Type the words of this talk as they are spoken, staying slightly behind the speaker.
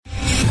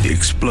the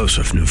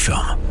explosive new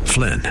film,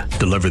 Flynn,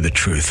 Deliver the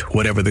Truth,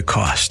 Whatever the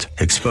Cost,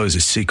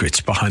 exposes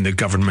secrets behind the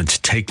government's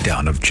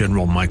takedown of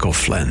General Michael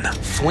Flynn.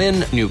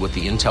 Flynn knew what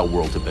the intel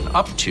world had been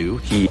up to.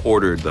 He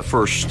ordered the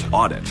first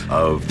audit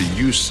of the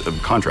use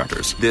of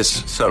contractors.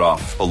 This set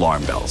off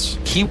alarm bells.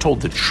 He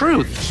told the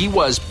truth. He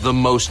was the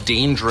most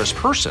dangerous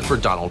person for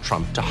Donald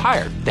Trump to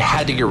hire. They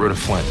had to get rid of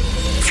Flynn.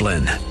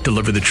 Flynn,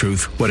 Deliver the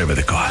Truth, Whatever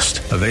the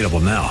Cost. Available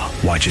now.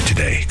 Watch it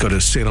today. Go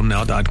to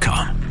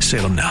salemnow.com.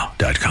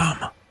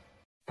 salemnow.com.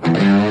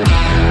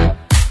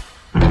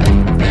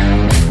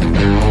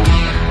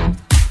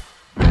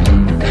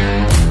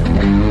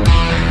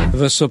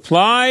 The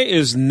supply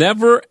is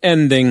never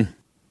ending.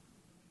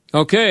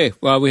 Okay,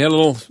 well, we had a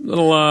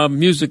little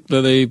music.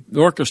 The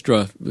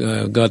orchestra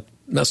got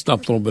messed up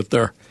a little bit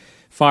there.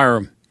 Fire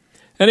them.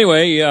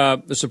 Anyway,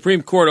 the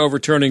Supreme Court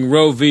overturning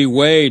Roe v.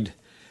 Wade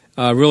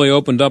really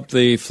opened up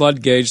the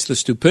floodgates, the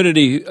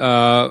stupidity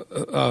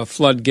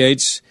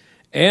floodgates,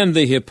 and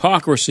the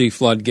hypocrisy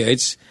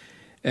floodgates.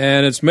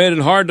 And it's made it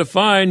hard to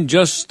find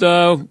just,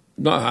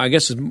 I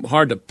guess it's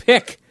hard to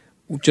pick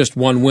just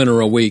one winner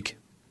a week.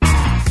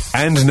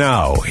 And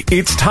now,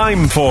 it's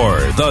time for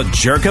The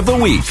Jerk of the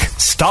Week,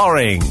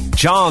 starring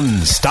John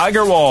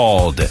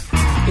Steigerwald.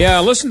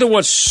 Yeah, listen to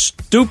what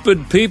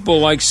stupid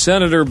people like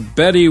Senator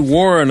Betty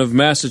Warren of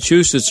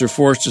Massachusetts are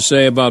forced to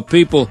say about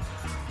people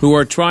who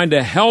are trying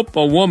to help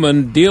a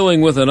woman dealing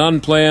with an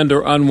unplanned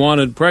or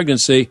unwanted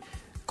pregnancy.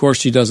 Of course,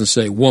 she doesn't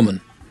say woman.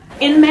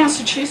 In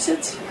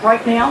Massachusetts,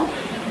 right now,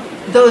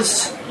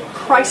 those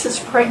crisis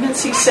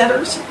pregnancy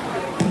centers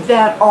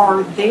that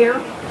are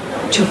there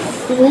to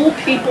fool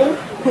people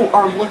who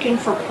are looking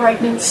for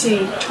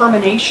pregnancy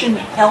termination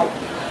help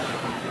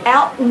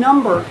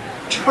outnumber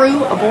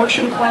true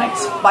abortion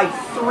clinics by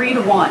 3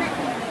 to 1.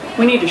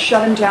 We need to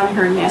shut them down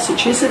here in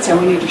Massachusetts,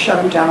 and we need to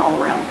shut them down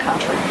all around the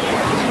country.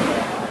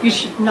 You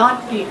should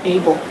not be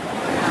able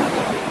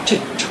to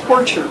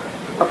torture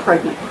a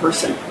pregnant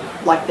person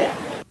like that.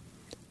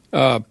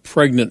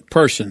 Pregnant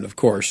person, of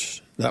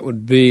course. That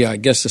would be, I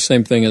guess, the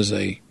same thing as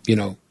a,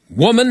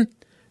 woman,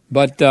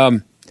 but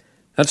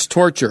that's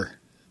torture.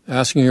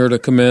 Asking her to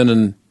come in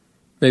and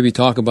maybe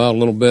talk about it a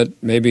little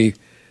bit, maybe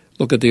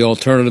look at the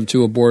alternative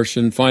to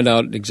abortion, find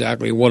out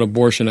exactly what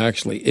abortion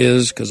actually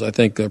is, because I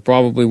think there are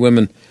probably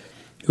women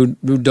who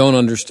don't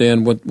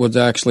understand what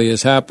actually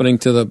is happening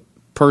to the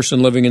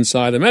person living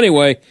inside them.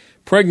 Anyway,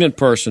 pregnant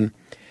person.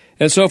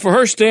 And so for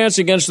her stance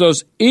against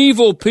those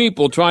evil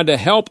people trying to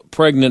help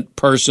pregnant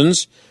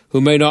persons who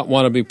may not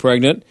want to be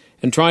pregnant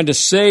and trying to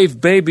save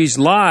babies'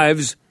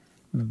 lives,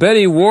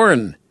 Betty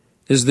Warren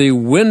is the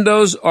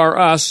Windows Are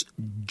Us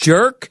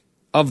Jerk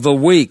of the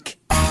Week.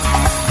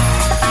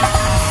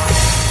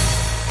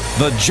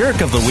 The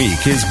Jerk of the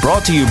Week is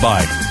brought to you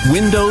by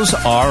Windows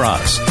Are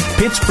Us,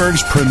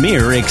 Pittsburgh's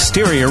premier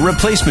exterior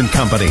replacement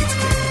company.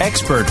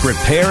 Expert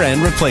repair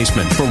and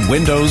replacement for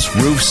windows,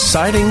 roofs,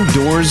 siding,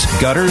 doors,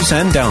 gutters,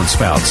 and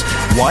downspouts.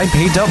 Why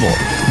pay double?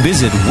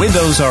 Visit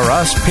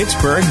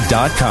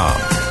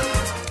WindowsRUsPittsburgh.com.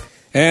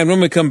 And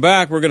when we come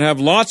back, we're going to have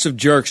lots of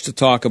jerks to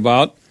talk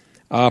about.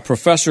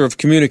 Professor of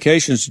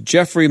Communications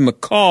Jeffrey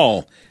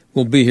McCall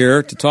will be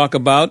here to talk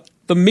about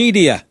the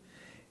media.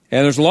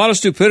 And there's a lot of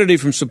stupidity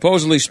from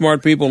supposedly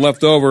smart people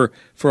left over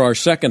for our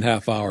second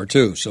half hour,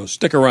 too. So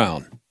stick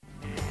around.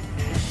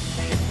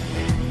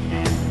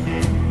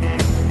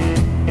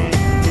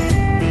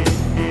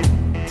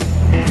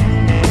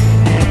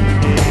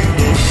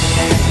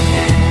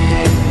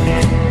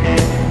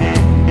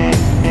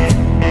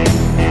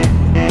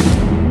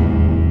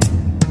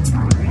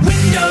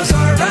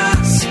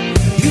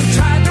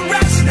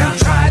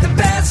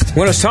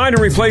 When it's time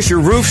to replace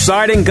your roof,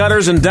 siding,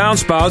 gutters, and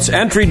downspouts,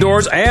 entry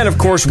doors, and, of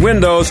course,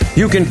 windows,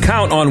 you can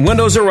count on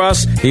Windows R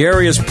Us, the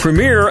area's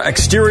premier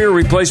exterior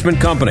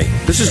replacement company.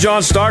 This is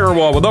John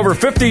Steigerwald. With over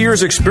 50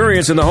 years'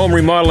 experience in the home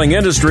remodeling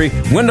industry,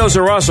 Windows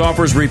R Us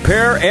offers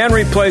repair and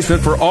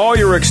replacement for all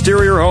your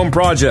exterior home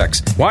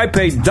projects. Why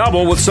pay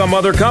double with some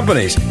other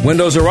companies?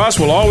 Windows R Us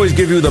will always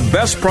give you the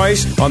best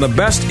price on the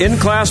best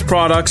in-class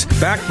products,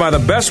 backed by the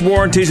best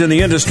warranties in the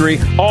industry,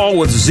 all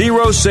with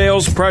zero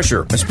sales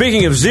pressure. And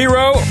speaking of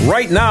zero,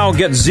 right now,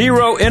 get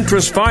zero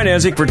interest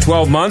financing for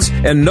 12 months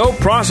and no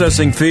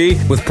processing fee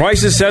with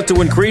prices set to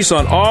increase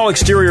on all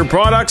exterior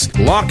products.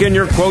 Lock in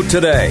your quote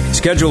today.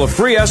 Schedule a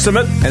free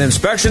estimate and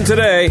inspection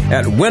today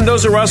at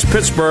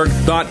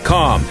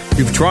WindowsRUsPittsburgh.com.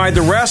 You've tried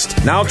the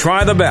rest, now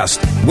try the best.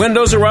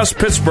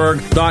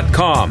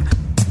 WindowsRUsPittsburgh.com.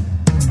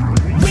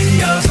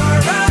 Windows R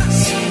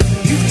Us.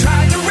 You've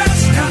tried the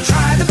rest, now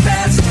try the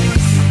best.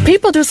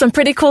 People do some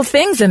pretty cool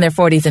things in their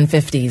 40s and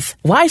 50s.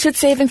 Why should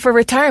saving for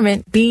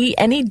retirement be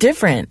any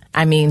different?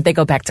 I mean, they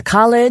go back to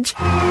college,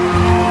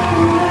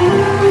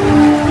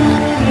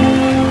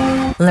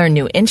 learn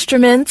new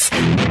instruments,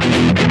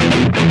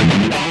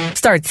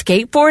 start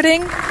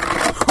skateboarding.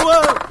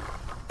 Whoa!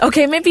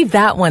 Okay, maybe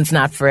that one's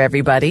not for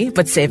everybody,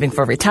 but saving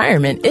for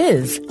retirement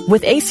is.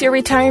 With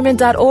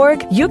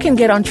aceyourretirement.org, you can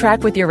get on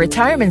track with your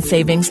retirement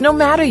savings no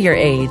matter your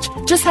age.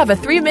 Just have a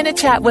 3-minute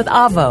chat with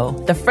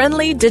Avo, the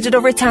friendly digital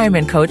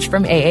retirement coach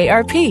from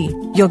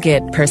AARP. You'll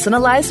get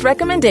personalized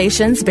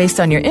recommendations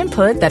based on your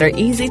input that are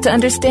easy to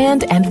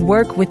understand and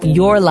work with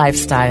your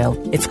lifestyle.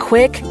 It's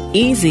quick,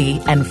 easy,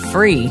 and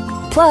free.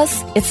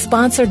 Plus, it's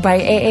sponsored by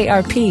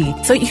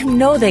AARP, so you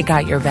know they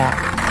got your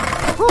back.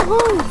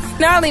 Woohoo!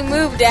 Gnarly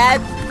move, Dad.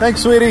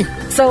 Thanks, sweetie.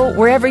 So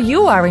wherever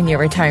you are in your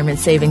retirement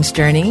savings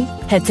journey,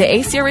 head to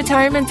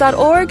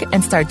aceyourretirement.org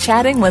and start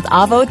chatting with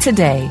Avo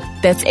today.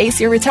 That's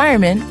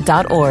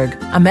aceyourretirement.org.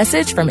 A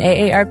message from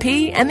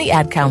AARP and the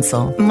Ad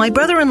Council. My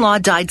brother-in-law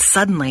died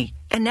suddenly,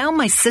 and now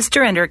my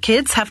sister and her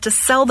kids have to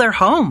sell their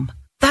home.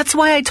 That's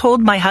why I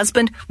told my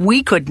husband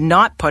we could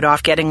not put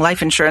off getting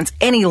life insurance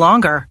any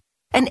longer.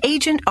 An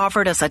agent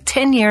offered us a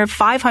 10-year,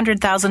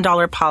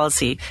 $500,000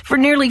 policy for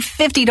nearly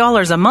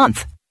 $50 a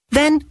month.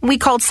 Then we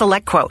called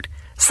SelectQuote.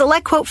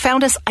 SelectQuote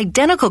found us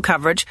identical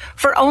coverage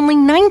for only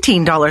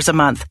 $19 a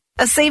month,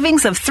 a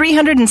savings of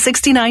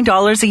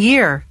 $369 a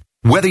year.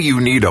 Whether you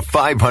need a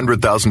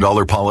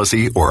 $500,000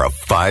 policy or a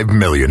 $5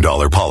 million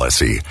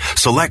policy,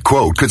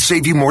 SelectQuote could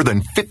save you more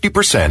than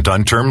 50%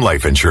 on term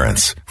life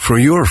insurance. For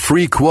your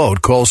free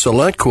quote, call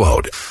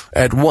SelectQuote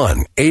at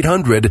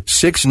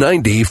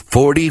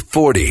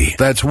 1-800-690-4040.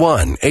 That's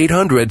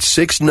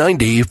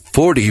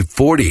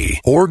 1-800-690-4040.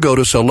 Or go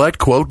to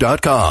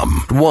SelectQuote.com.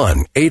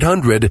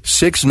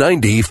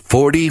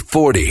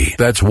 1-800-690-4040.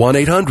 That's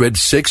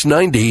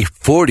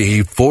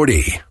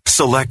 1-800-690-4040.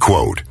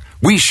 SelectQuote.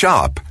 We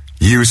shop.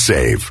 You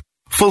save.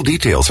 Full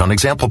details on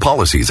example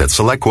policies at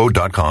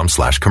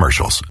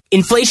selectquote.com/commercials.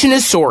 Inflation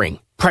is soaring.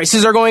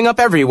 Prices are going up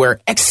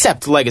everywhere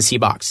except Legacy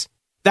Box.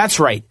 That's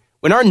right.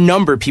 When our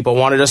number people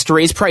wanted us to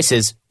raise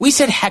prices, we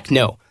said heck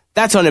no.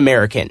 That's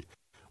un-American.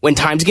 When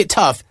times get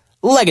tough,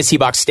 Legacy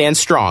Box stands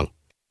strong.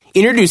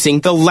 Introducing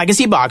the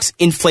Legacy Box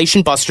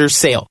Inflation Busters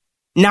sale.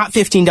 Not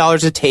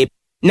 $15 a tape,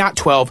 not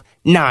 $12,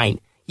 $9.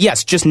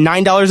 Yes, just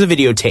 $9 a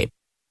videotape.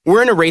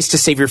 We're in a race to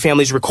save your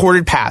family's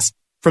recorded past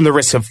from the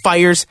risk of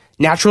fires,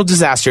 natural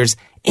disasters,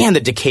 and the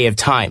decay of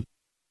time.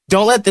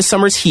 Don't let this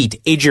summer's heat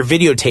age your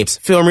videotapes,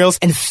 film reels,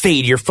 and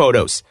fade your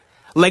photos.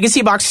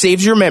 Legacy Box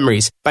saves your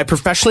memories by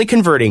professionally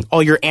converting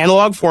all your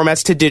analog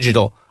formats to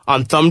digital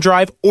on thumb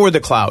drive or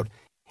the cloud.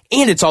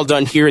 And it's all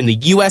done here in the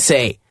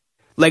USA.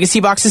 Legacy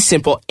Box is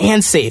simple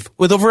and safe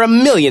with over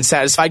 1 million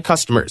satisfied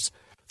customers.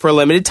 For a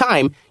limited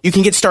time, you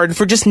can get started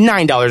for just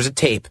 $9 a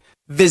tape.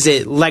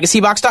 Visit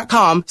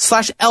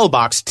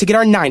legacybox.com/LBox to get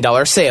our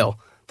 $9 sale.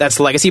 That's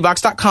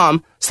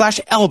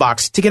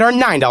legacybox.com/LBox to get our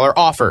 $9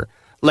 offer.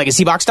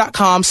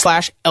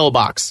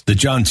 legacybox.com/LBox. The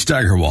John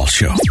Steigerwald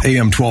Show,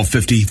 AM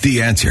 1250,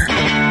 The Answer.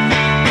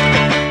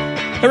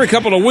 Every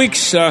couple of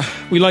weeks,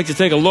 we like to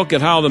take a look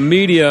at how the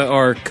media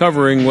are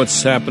covering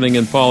what's happening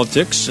in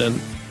politics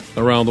and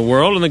around the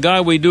world. And the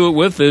guy we do it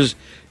with is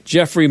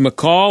Jeffrey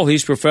McCall.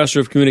 He's professor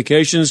of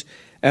communications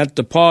at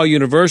DePaul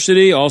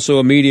University, also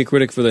a media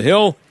critic for The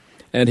Hill.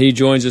 And he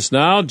joins us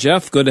now.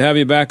 Jeff, good to have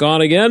you back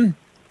on again.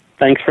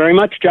 Thanks very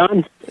much,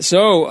 John.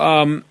 So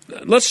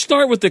let's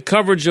start with the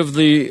coverage of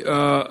the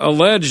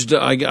alleged,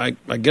 I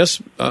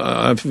guess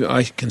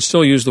I can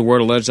still use the word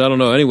alleged, I don't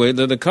know. Anyway,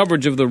 the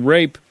coverage of the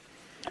rape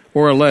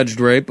or alleged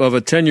rape of a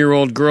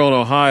 10-year-old girl in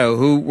Ohio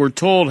who we're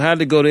told had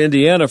to go to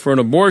Indiana for an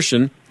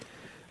abortion.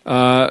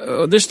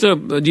 Do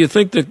you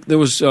think that there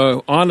was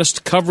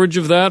honest coverage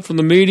of that from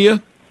the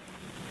media?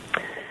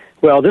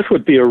 Well, this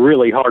would be a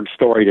really hard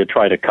story to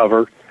try to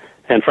cover.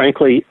 And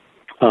frankly,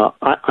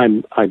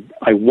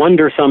 I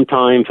wonder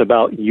sometimes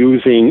about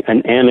using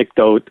an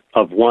anecdote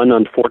of one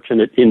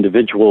unfortunate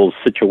individual's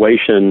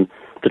situation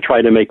to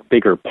try to make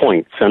bigger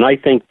points. And I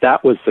think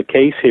that was the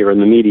case here in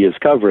the media's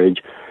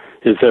coverage,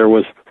 is there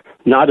was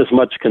not as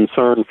much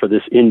concern for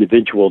this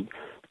individual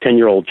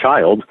 10-year-old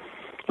child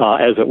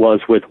as it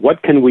was with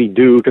what can we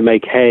do to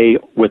make hay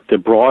with the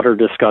broader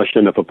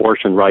discussion of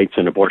abortion rights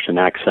and abortion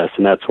access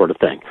and that sort of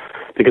thing.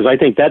 Because I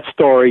think that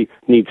story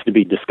needs to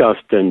be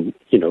discussed and,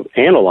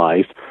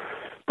 analyzed.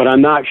 But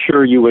I'm not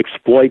sure you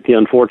exploit the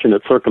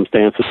unfortunate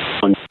circumstances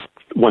on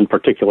one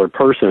particular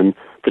person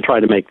to try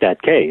to make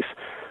that case.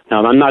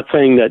 Now, I'm not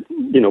saying that,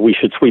 we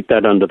should sweep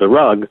that under the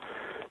rug,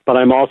 but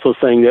I'm also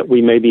saying that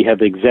we maybe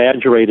have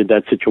exaggerated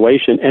that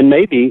situation, and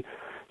maybe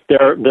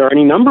there are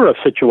any number of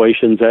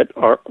situations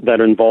that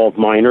involve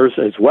minors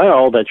as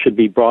well that should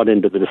be brought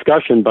into the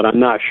discussion, but I'm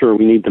not sure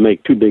we need to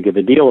make too big of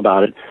a deal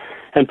about it.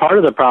 And part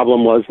of the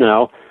problem was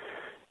now,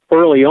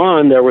 early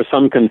on, there was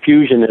some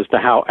confusion as to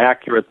how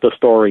accurate the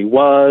story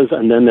was,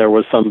 and then there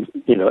was some,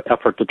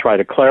 effort to try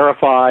to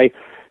clarify.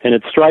 And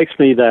it strikes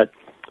me that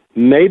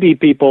maybe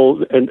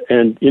people, and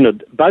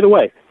by the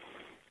way,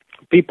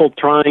 people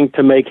trying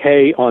to make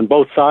hay on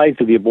both sides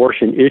of the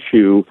abortion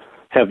issue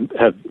have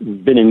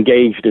been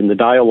engaged in the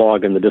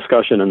dialogue and the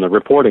discussion and the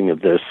reporting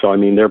of this. So,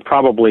 there are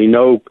probably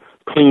no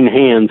clean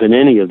hands in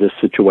any of this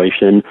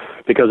situation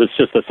because it's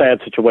just a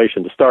sad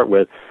situation to start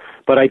with.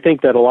 But I think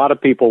that a lot of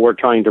people were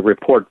trying to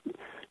report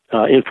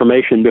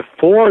information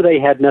before they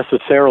had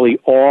necessarily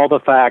all the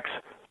facts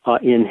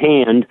in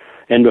hand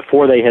and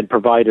before they had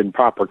provided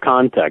proper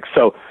context.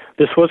 So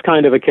this was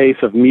kind of a case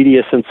of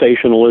media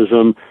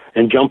sensationalism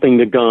and jumping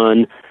the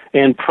gun,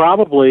 and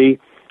probably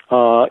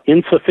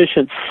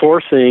insufficient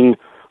sourcing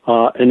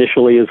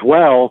initially as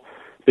well,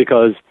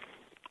 because,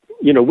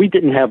 we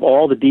didn't have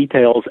all the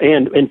details.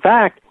 And in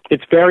fact,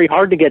 it's very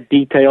hard to get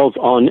details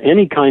on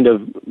any kind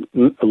of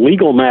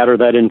legal matter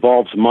that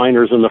involves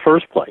minors in the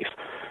first place.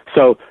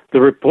 So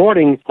the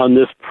reporting on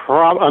this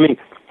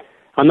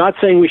I'm not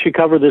saying we should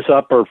cover this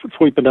up or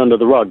sweep it under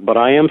the rug, but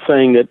I am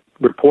saying that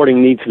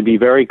reporting needs to be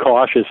very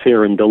cautious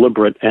here and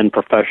deliberate and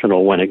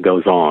professional when it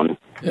goes on.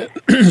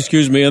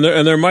 Excuse me, and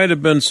there might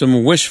have been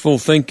some wishful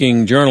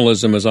thinking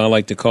journalism, as I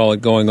like to call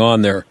it, going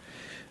on there.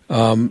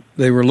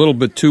 They were a little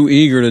bit too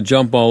eager to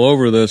jump all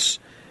over this,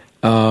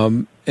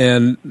 and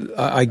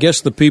I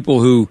guess the people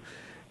who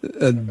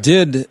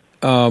did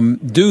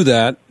do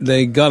that,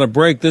 they got a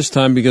break this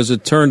time because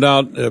it turned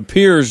out, it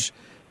appears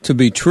to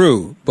be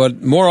true.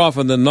 But more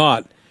often than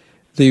not,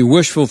 the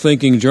wishful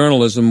thinking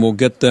journalism will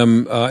get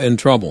them in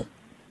trouble.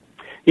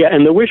 Yeah,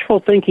 and the wishful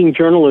thinking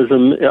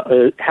journalism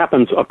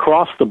happens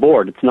across the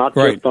board. It's not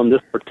just on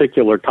this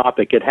particular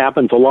topic. It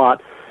happens a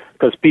lot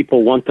because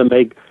people want to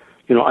make,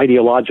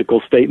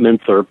 ideological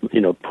statements or,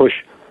 push,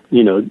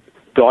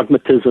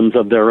 dogmatisms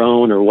of their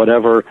own or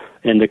whatever,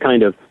 and to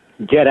kind of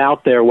get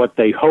out there what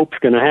they hope's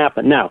going to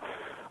happen. Now,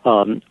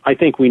 I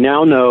think we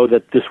now know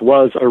that this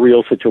was a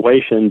real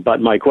situation,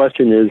 but my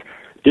question is,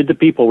 did the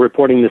people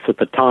reporting this at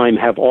the time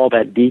have all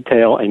that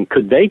detail, and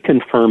could they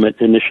confirm it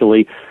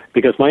initially?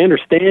 Because my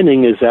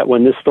understanding is that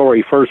when this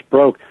story first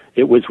broke,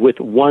 it was with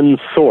one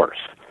source.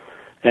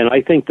 And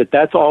I think that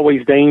that's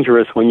always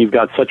dangerous when you've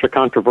got such a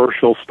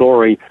controversial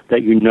story that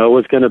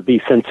is going to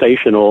be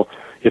sensational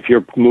if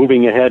you're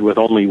moving ahead with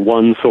only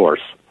one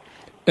source.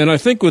 And I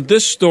think with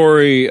this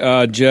story,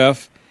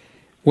 Jeff,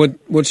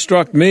 what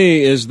struck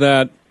me is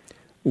that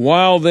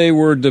while they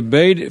were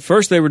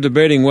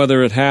debating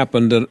whether it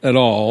happened at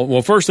all.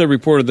 Well, first they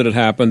reported that it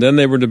happened, then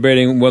they were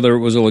debating whether it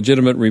was a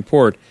legitimate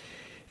report.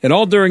 And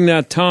all during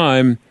that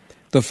time,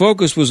 the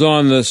focus was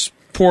on this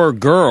poor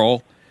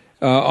girl.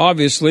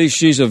 Obviously,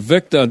 she's a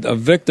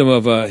victim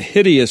of a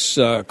hideous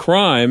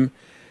crime,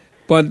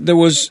 but there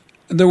was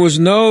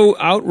no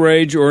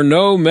outrage or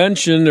no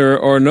mention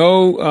or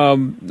no.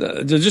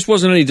 There just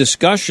wasn't any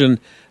discussion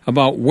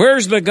about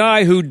where's the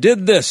guy who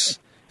did this.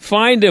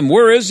 Find him.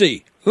 Where is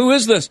he? Who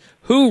is this?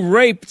 Who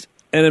raped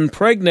and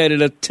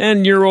impregnated a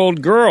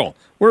 10-year-old girl?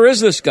 Where is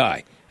this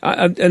guy?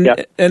 And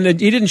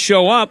he didn't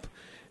show up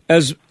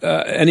as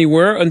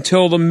anywhere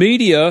until the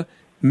media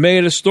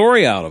made a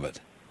story out of it.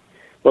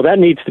 Well, that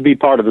needs to be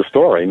part of the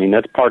story. I mean,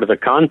 that's part of the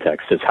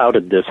context, is how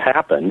did this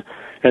happen?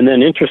 And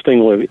then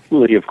interestingly,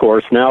 of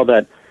course, now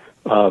that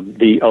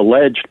the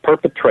alleged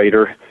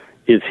perpetrator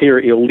is here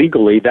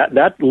illegally,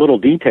 that little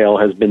detail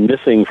has been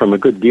missing from a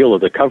good deal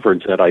of the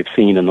coverage that I've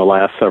seen in the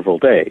last several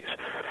days.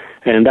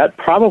 And that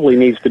probably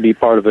needs to be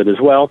part of it as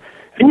well.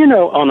 And,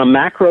 on a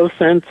macro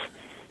sense,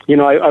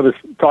 I was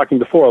talking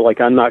before, like,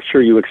 I'm not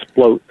sure you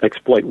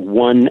exploit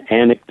one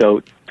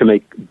anecdote to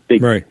make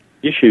big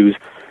issues.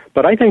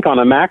 But I think on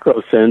a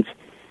macro sense,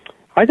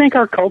 I think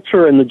our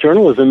culture and the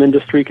journalism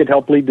industry could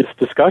help lead this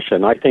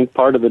discussion. I think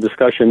part of the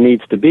discussion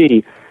needs to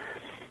be,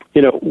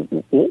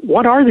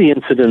 what are the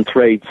incidence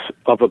rates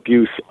of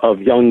abuse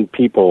of young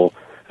people?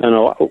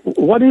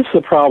 What is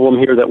the problem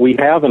here that we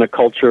have in a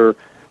culture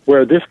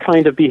where this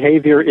kind of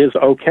behavior is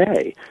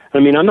okay? I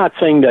mean, I'm not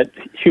saying that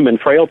human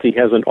frailty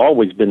hasn't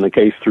always been the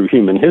case through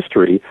human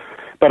history,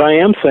 but I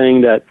am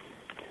saying that,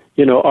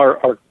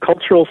 our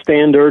cultural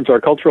standards,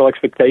 our cultural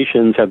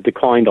expectations have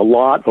declined a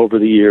lot over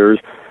the years,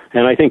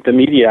 and I think the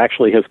media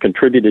actually has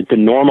contributed to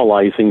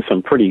normalizing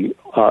some pretty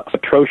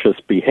atrocious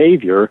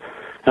behavior.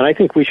 And I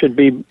think we should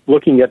be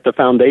looking at the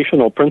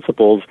foundational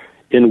principles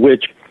in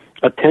which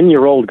a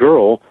 10-year-old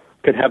girl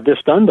could have this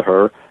done to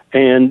her,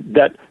 and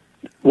that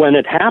when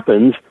it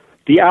happens,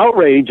 the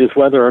outrage is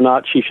whether or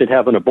not she should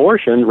have an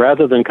abortion,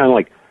 rather than kind of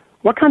like,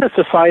 what kind of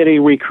society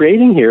are we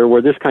creating here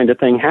where this kind of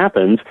thing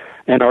happens?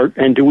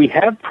 And do we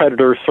have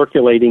predators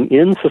circulating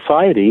in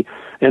society?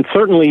 And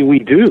certainly we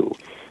do.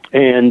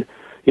 And,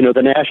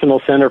 the National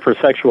Center for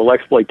Sexual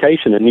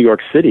Exploitation in New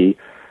York City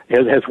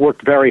has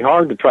worked very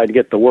hard to try to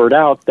get the word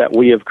out that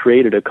we have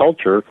created a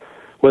culture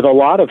with a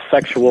lot of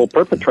sexual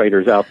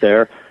perpetrators out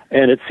there.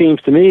 And it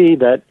seems to me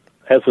that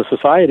as a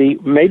society,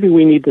 maybe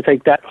we need to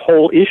take that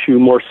whole issue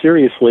more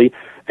seriously,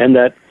 and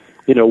that,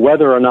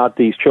 whether or not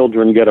these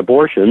children get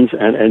abortions,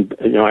 and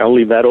I'll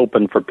leave that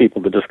open for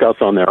people to discuss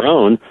on their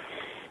own,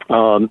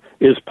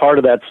 is part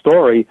of that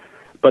story.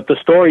 But the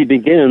story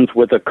begins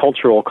with a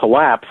cultural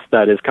collapse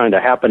that is kind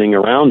of happening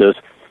around us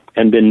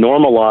and been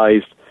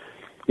normalized,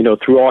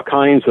 through all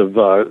kinds of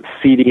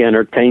seedy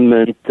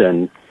entertainment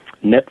and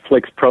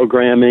Netflix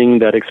programming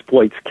that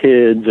exploits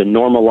kids and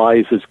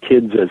normalizes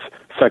kids as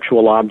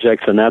sexual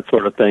objects and that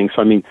sort of thing.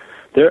 So, I mean,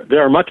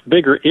 there are much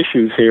bigger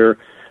issues here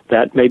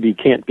that maybe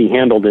can't be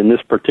handled in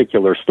this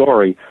particular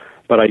story,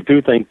 but I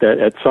do think that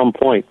at some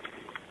point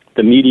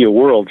the media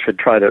world should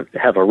try to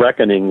have a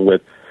reckoning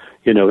with,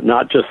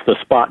 not just the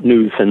spot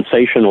news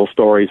sensational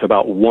stories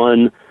about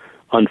one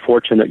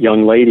unfortunate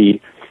young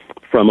lady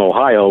from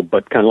Ohio,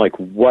 but kind of like,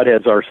 what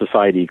has our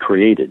society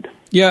created?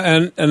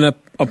 Yeah, and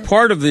a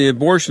part of the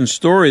abortion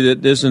story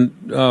that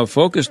isn't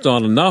focused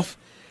on enough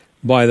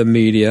by the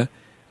media,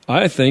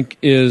 I think,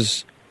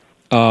 is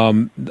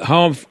how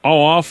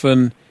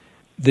often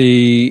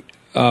the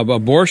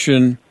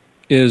abortion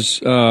is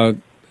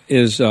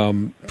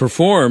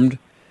performed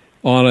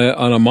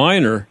on a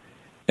minor,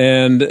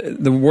 and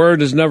the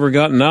word has never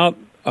gotten out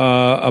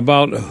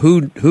about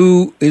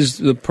who is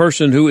the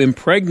person who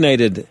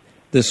impregnated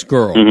this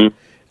girl. Mm-hmm.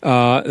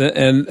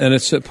 And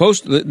it's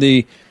supposed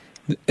to,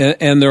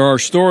 and there are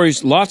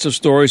stories, lots of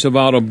stories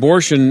about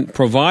abortion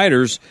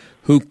providers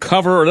who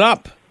cover it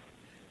up,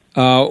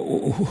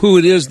 who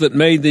it is that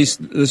made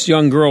this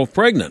young girl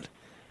pregnant,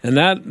 and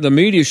that the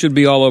media should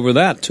be all over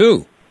that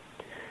too.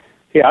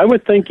 Yeah, I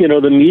would think,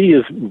 the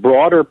media's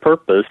broader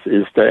purpose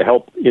is to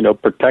help,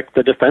 protect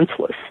the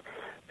defenseless.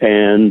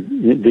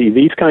 And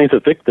these kinds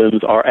of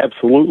victims are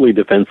absolutely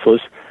defenseless.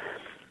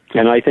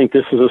 And I think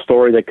this is a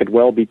story that could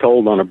well be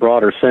told on a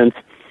broader sense.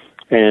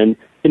 And,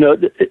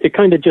 it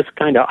kind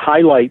of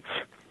highlights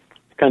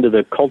kind of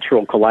the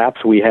cultural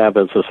collapse we have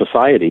as a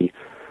society.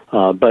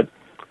 But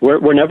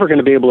we're never going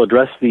to be able to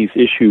address these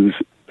issues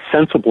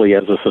sensibly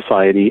as a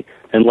society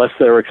unless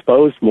they're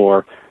exposed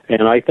more.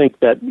 And I think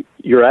that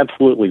you're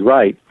absolutely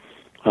right.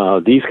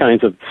 These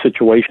kinds of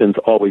situations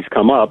always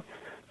come up,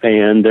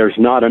 and there's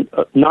not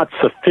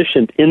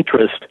sufficient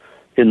interest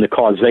in the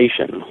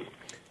causation.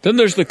 Then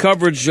there's the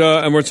coverage,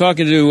 and we're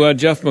talking to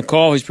Jeff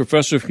McCall. He's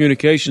professor of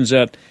communications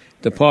at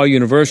DePaul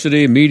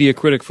University, media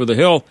critic for The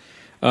Hill.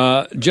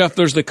 Jeff,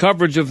 there's the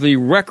coverage of the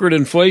record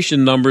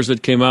inflation numbers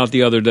that came out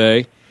the other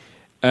day.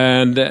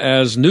 And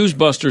as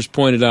Newsbusters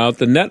pointed out,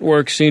 the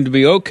networks seem to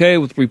be okay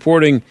with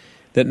reporting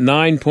that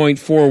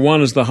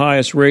 9.41 is the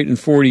highest rate in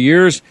 40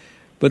 years,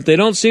 but they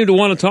don't seem to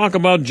want to talk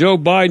about Joe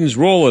Biden's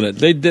role in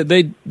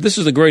it. This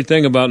is the great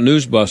thing about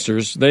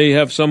Newsbusters. They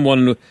have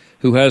someone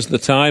who has the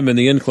time and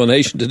the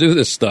inclination to do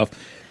this stuff.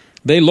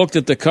 They looked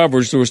at the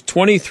coverage. There was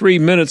 23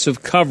 minutes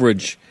of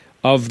coverage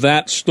of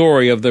that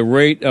story, of the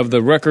rate of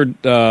the record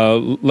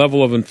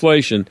level of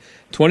inflation,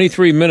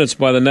 23 minutes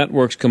by the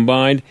networks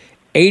combined.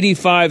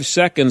 85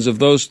 seconds of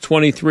those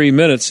 23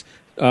 minutes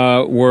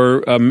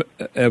were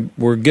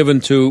given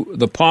to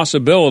the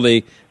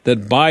possibility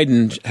that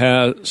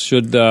Biden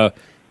should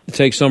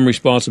take some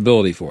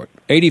responsibility for it.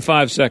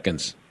 85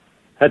 seconds.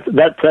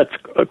 That's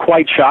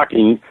quite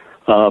shocking,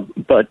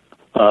 but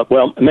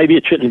maybe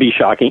it shouldn't be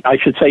shocking. I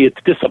should say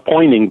it's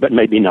disappointing, but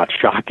maybe not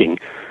shocking.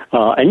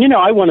 And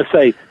I want to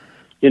say,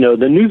 the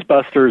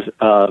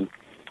Newsbusters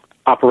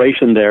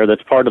operation there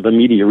that's part of the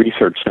Media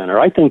Research Center,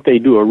 I think they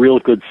do a real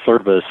good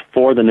service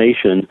for the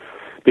nation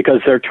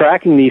because they're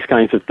tracking these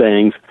kinds of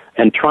things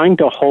and trying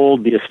to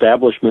hold the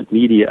establishment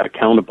media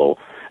accountable.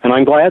 And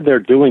I'm glad they're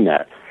doing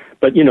that.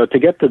 But, to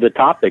get to the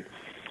topic,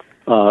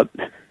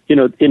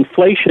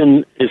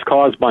 inflation is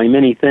caused by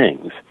many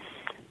things.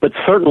 But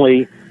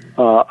certainly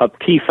a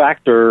key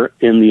factor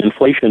in the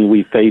inflation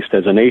we've faced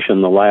as a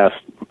nation the last,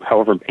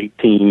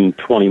 18,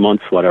 20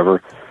 months,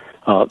 whatever,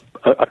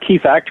 a key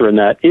factor in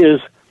that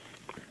is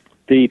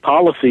the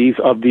policies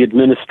of the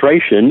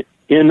administration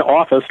in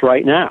office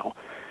right now.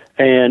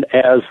 And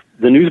as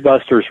the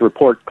Newsbusters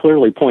report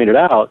clearly pointed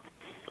out,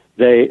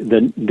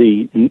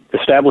 the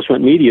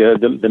establishment media,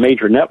 the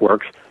major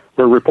networks,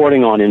 were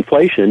reporting on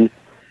inflation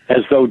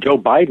as though Joe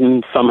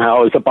Biden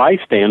somehow is a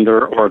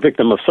bystander or a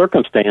victim of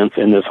circumstance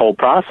in this whole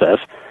process.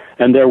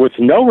 And there was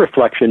no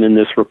reflection in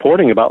this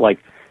reporting about,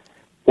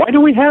 why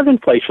do we have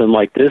inflation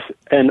like this?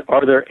 And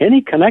are there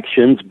any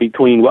connections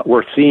between what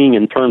we're seeing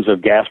in terms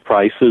of gas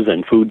prices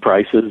and food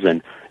prices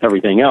and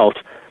everything else?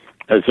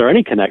 Is there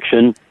any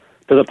connection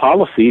to the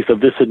policies of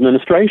this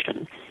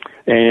administration?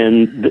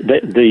 And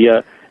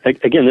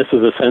again, this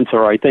is a sense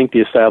where I think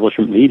the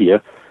establishment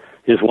media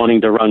is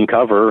wanting to run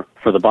cover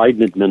for the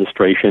Biden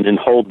administration and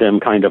hold them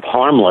kind of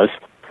harmless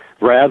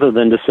rather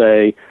than to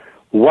say,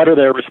 what are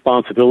their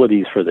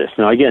responsibilities for this?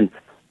 Now, again,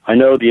 I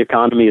know the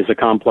economy is a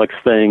complex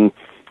thing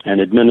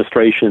and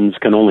administrations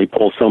can only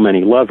pull so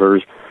many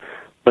levers,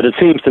 but it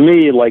seems to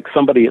me like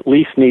somebody at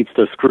least needs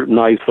to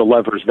scrutinize the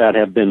levers that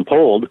have been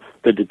pulled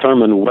to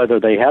determine whether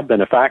they have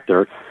been a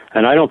factor.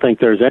 And I don't think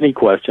there's any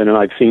question, and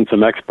I've seen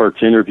some experts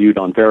interviewed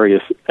on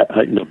various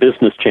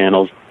business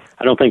channels,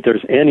 I don't think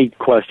there's any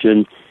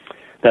question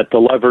that the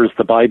levers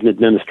the Biden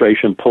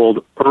administration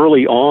pulled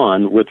early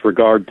on with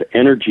regard to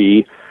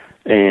energy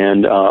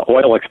and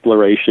oil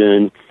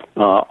exploration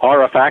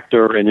are a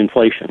factor in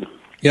inflation.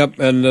 Yep,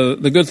 and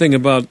the good thing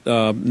about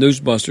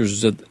Newsbusters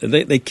is that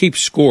they keep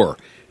score.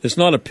 It's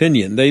not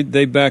opinion.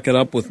 They back it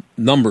up with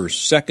numbers,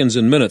 seconds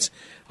and minutes.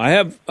 I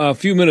have a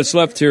few minutes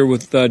left here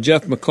with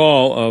Jeff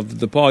McCall of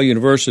DePaul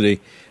University. I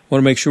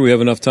want to make sure we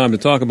have enough time to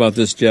talk about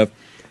this, Jeff.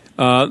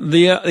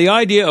 The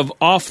idea of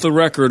off the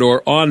record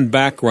or on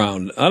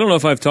background. I don't know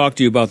if I've talked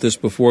to you about this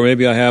before.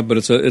 Maybe I have, but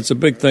it's a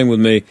big thing with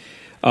me.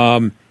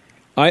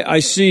 I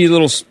see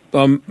little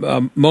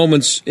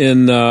moments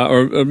in,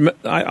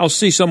 I'll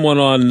see someone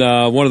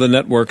on one of the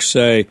networks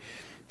say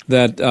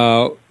that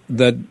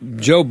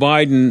Joe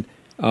Biden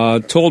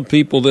told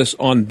people this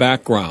on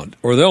background,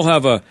 or they'll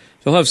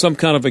have some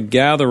kind of a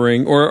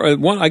gathering, or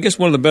I guess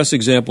one of the best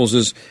examples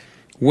is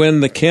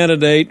when the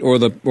candidate or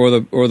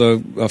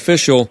the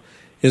official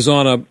is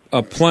on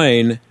a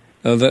plane.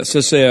 Let's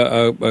just say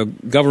a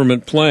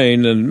government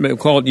plane, and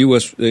call it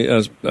U.S.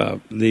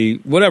 The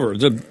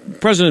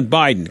President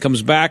Biden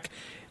comes back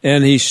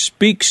and he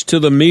speaks to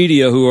the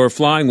media who are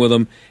flying with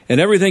him, and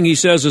everything he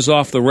says is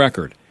off the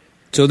record.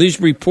 So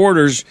these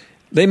reporters,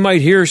 they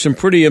might hear some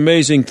pretty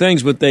amazing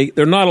things, but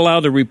they're not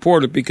allowed to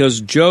report it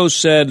because Joe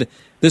said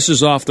this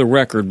is off the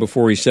record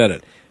before he said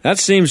it. That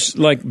seems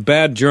like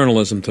bad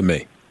journalism to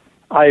me.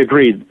 I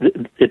agree.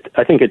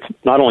 I think it's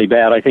not only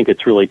bad, I think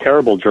it's really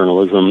terrible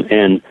journalism.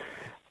 And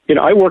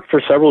I worked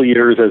for several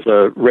years as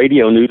a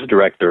radio news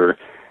director,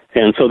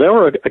 and so there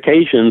were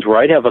occasions where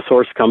I'd have a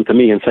source come to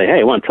me and say,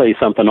 hey, I want to tell you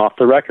something off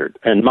the record.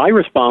 And my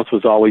response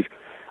was always,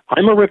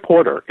 I'm a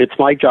reporter. It's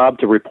my job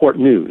to report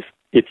news.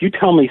 If you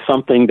tell me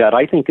something that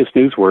I think is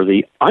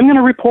newsworthy, I'm going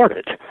to report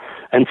it.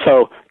 And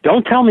so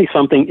don't tell me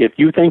something if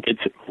you think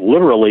it's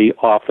literally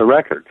off the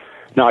record.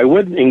 Now, I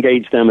would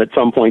engage them at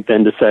some point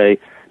then to say,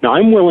 now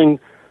I'm willing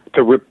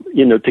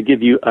to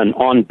give you an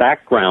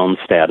on-background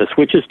status,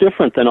 which is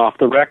different than off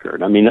the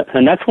record. I mean,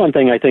 and that's one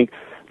thing I think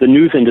the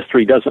news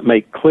industry doesn't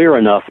make clear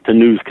enough to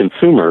news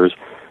consumers,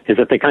 is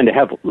that they kind of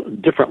have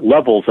different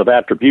levels of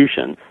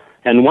attribution.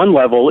 And one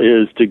level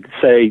is to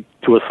say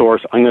to a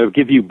source, I'm going to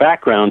give you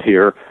background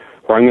here,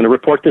 or I'm going to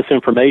report this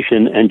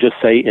information and just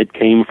say it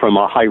came from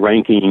a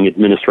high-ranking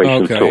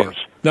administration source.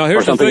 Now,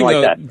 here's or something the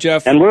thing, like that.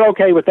 Jeff. And we're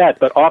okay with that,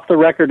 but off the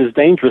record is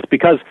dangerous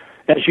because,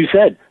 as you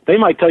said, they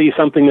might tell you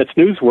something that's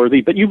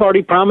newsworthy, but you've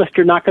already promised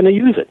you're not going to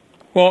use it.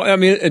 Well, I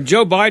mean,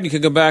 Joe Biden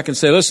could go back and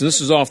say, listen,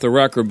 this is off the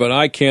record, but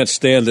I can't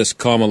stand this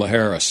Kamala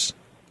Harris.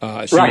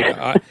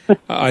 Right.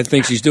 I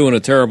think she's doing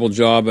a terrible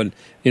job. And,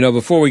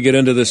 before we get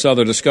into this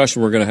other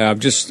discussion we're going to have,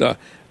 just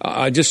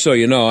so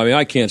you know, I mean,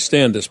 I can't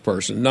stand this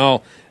person.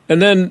 Now, and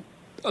then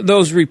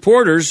those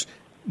reporters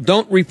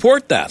don't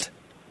report that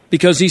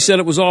because he said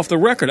it was off the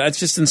record. That's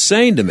just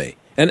insane to me.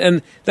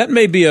 And that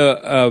may be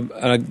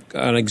an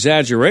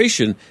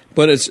exaggeration,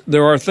 but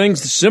there are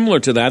things similar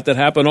to that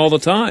happen all the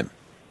time.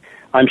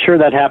 I'm sure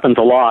that happens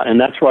a lot, and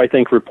that's why I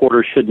think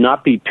reporters should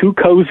not be too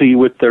cozy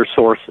with their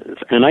sources.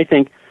 And I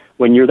think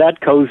when you're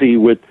that cozy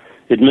with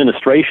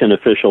administration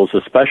officials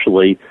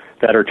especially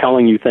that are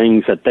telling you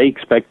things that they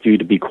expect you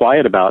to be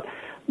quiet about,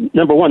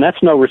 number one,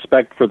 that's no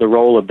respect for the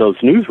role of those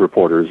news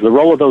reporters. The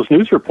role of those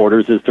news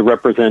reporters is to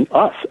represent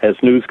us as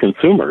news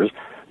consumers,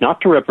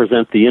 not to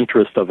represent the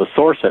interest of a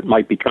source that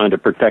might be trying to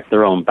protect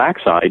their own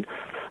backside.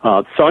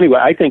 So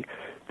anyway, I think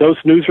those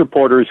news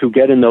reporters who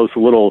get in those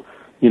little,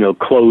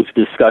 closed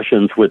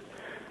discussions with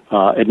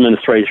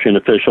administration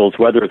officials,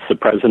 whether it's the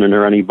president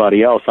or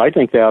anybody else, I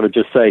think they ought to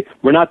just say,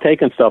 we're not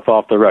taking stuff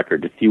off the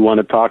record. If you want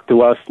to talk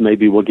to us,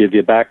 maybe we'll give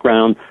you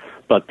background,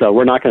 but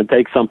we're not going to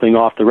take something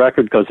off the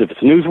record because if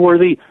it's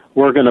newsworthy,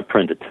 we're going to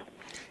print it.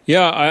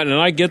 Yeah, and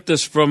I get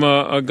this from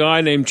a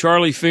guy named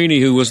Charlie Feeney,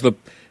 who was the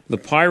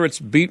Pirates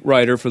beat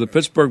writer for the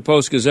Pittsburgh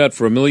Post-Gazette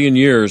for a million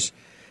years,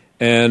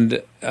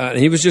 and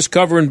he was just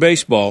covering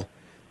baseball,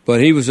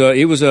 but he was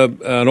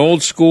an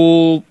old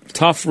school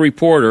tough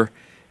reporter,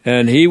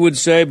 and he would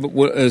say,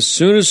 but as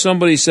soon as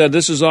somebody said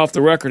this is off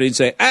the record, he'd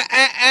say,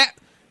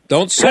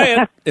 don't say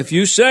it. If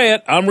you say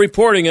it, I'm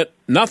reporting it.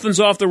 Nothing's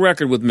off the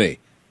record with me.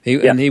 He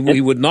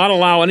would not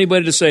allow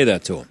anybody to say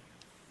that to him.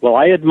 Well,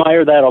 I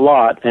admire that a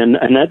lot, and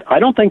that, I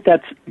don't think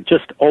that's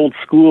just old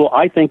school.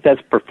 I think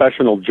that's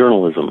professional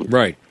journalism.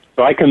 Right.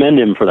 So I commend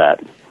him for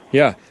that.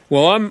 Yeah.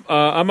 Well,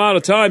 I'm out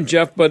of time,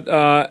 Jeff, but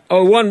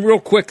one real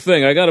quick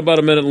thing. I got about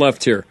a minute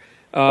left here.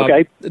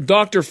 Okay.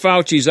 Dr.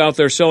 Fauci's out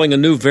there selling a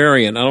new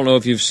variant. I don't know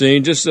if you've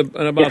seen, just in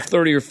about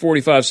 30 or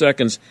 45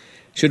 seconds.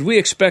 Should we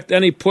expect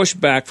any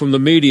pushback from the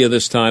media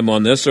this time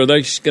on this, or are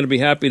they just going to be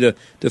happy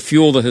to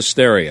fuel the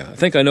hysteria? I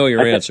think I know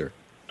your answer.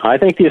 I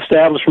think the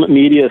establishment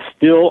media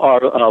still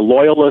are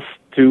loyalists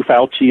to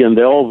Fauci, and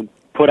they'll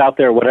put out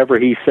there whatever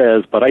he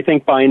says. But I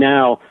think by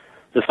now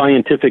the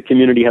scientific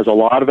community has a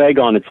lot of egg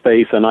on its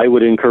face, and I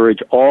would encourage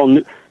all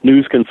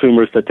news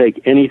consumers to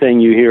take anything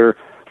you hear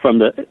from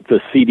the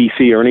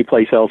CDC or any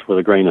place else with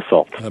a grain of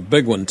salt. A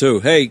big one, too.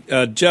 Hey,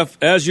 Jeff,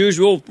 as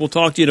usual, we'll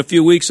talk to you in a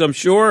few weeks, I'm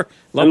sure.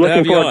 Love to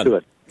have you on. To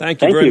it.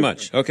 Thank you very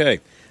much. Okay.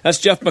 That's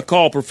Jeff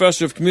McCall,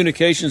 professor of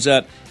communications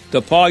at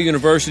DePaul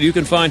University. You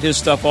can find his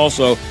stuff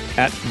also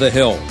at The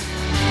Hill.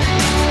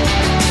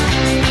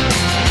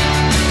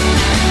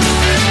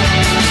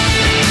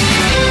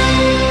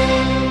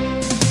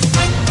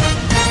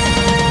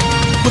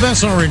 With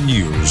SRN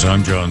News,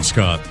 I'm John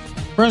Scott.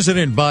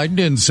 President Biden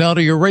in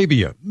Saudi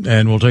Arabia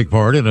and will take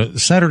part in a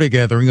Saturday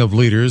gathering of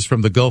leaders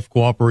from the Gulf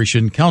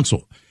Cooperation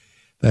Council.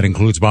 That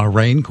includes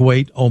Bahrain,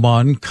 Kuwait,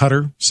 Oman,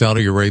 Qatar,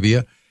 Saudi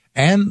Arabia,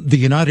 and the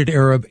United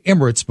Arab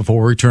Emirates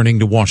before returning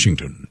to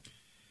Washington.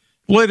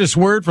 Latest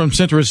word from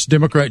centrist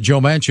Democrat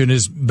Joe Manchin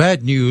is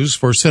bad news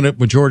for Senate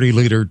Majority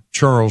Leader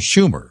Charles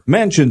Schumer.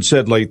 Manchin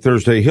said late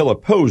Thursday he'll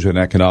oppose an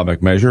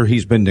economic measure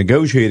he's been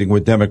negotiating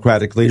with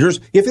Democratic leaders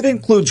if it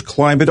includes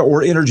climate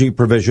or energy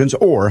provisions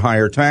or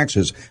higher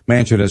taxes.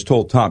 Manchin has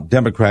told top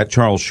Democrat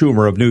Charles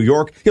Schumer of New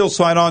York he'll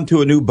sign on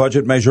to a new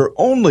budget measure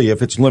only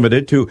if it's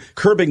limited to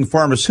curbing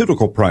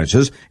pharmaceutical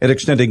prices and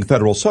extending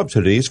federal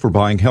subsidies for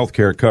buying health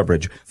care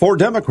coverage. For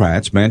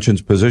Democrats,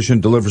 Manchin's position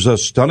delivers a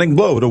stunning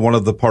blow to one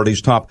of the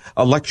party's top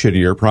election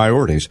year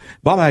priorities.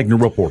 Bob Agnew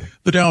reporting.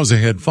 The Dow's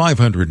ahead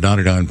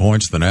 599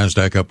 points, the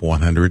NASDAQ up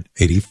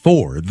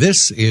 184.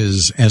 This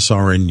is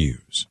SRN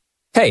News.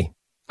 Hey,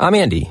 I'm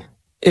Andy.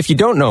 If you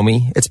don't know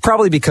me, it's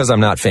probably because I'm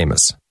not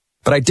famous.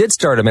 But I did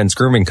start a men's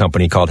grooming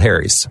company called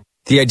Harry's.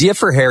 The idea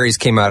for Harry's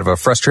came out of a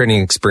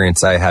frustrating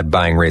experience I had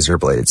buying razor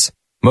blades.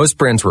 Most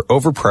brands were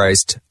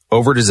overpriced,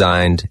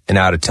 overdesigned, and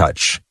out of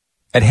touch.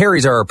 At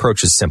Harry's, our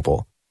approach is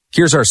simple.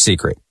 Here's our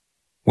secret.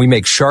 We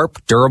make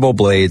sharp, durable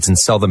blades and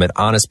sell them at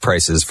honest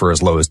prices for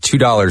as low as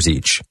 $2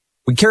 each.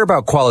 We care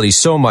about quality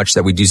so much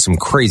that we do some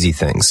crazy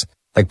things,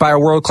 like buy a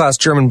world-class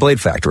German blade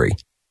factory.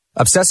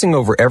 Obsessing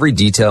over every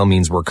detail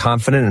means we're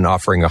confident in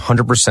offering a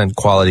 100%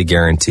 quality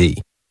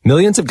guarantee.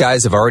 Millions of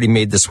guys have already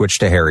made the switch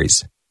to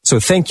Harry's, so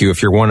thank you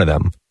if you're one of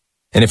them.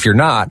 And if you're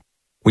not,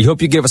 we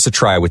hope you give us a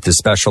try with this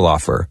special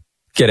offer.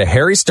 Get a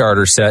Harry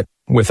starter set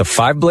with a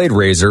 5-blade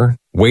razor,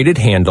 weighted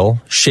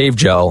handle, shave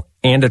gel,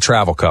 and a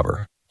travel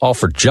cover. All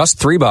for just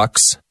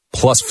 $3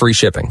 plus free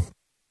shipping.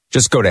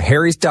 Just go to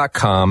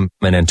harrys.com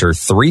and enter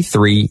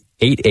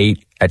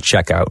 3388 at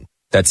checkout.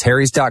 That's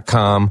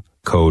harrys.com,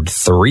 code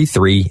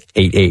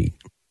 3388.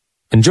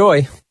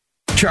 Enjoy.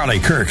 Charlie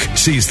Kirk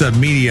sees the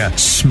media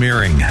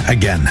smearing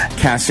again.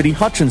 Cassidy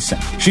Hutchinson.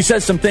 She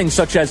says some things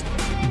such as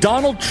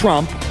Donald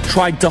Trump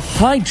tried to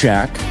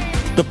hijack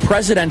the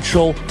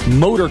presidential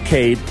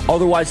motorcade,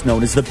 otherwise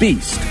known as the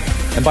Beast.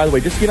 And by the way,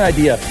 just to get an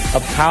idea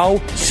of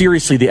how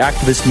seriously the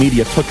activist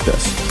media took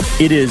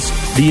this, it is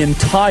the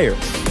entire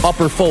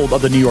upper fold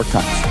of the New York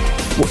Times.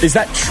 Well, is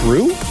that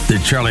true? The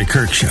Charlie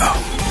Kirk Show,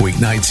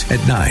 weeknights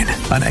at 9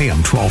 on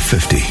AM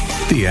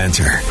 1250. The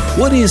Answer.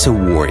 What is a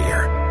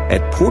warrior?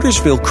 At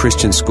Portersville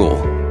Christian School,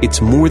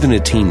 it's more than a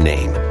team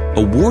name.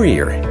 A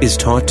warrior is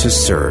taught to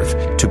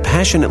serve, to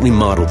passionately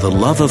model the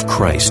love of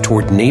Christ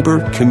toward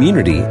neighbor,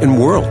 community, and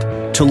world.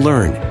 To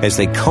learn as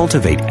they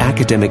cultivate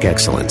academic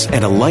excellence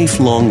and a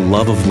lifelong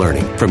love of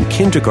learning from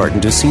kindergarten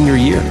to senior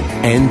year.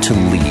 And to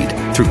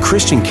lead through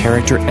Christian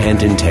character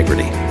and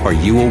integrity. Are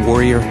you a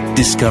warrior?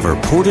 Discover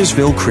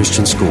Portersville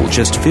Christian School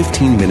just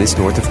 15 minutes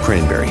north of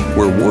Cranberry,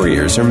 where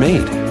warriors are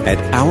made at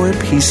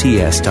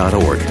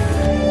ourpcs.org.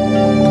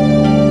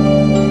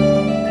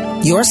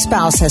 Your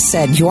spouse has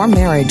said your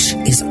marriage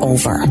is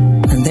over,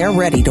 and they're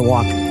ready to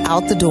walk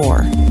out the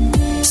door.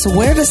 So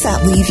where does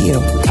that leave you?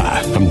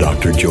 Hi, I'm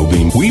Dr. Joe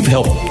Beam. We've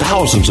helped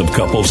thousands of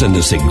couples in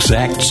this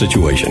exact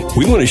situation.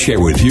 We want to share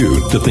with you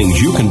the things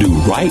you can do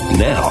right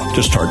now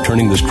to start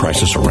turning this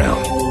crisis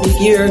around. If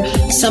you're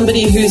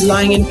somebody who's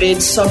lying in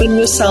bed sobbing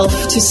yourself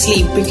to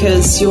sleep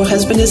because your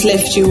husband has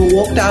left you or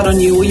walked out on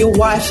you, or your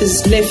wife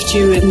has left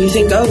you and you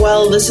think, oh,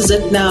 well, this is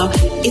it now.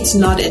 It's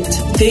not it.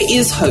 There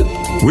is hope.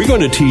 We're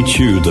going to teach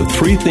you the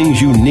 3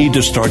 things you need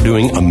to start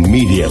doing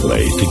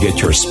immediately to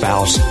get your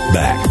spouse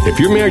back. If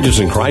your marriage is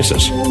in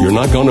crisis, you're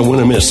not going to want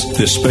to miss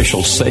this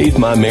special Save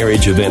My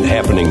Marriage event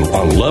happening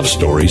on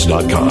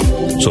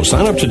lovestories.com. So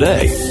sign up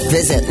today.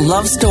 Visit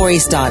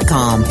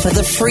lovestories.com for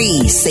the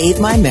free Save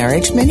My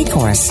Marriage mini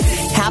course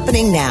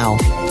happening now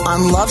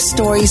on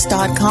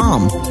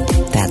lovestories.com.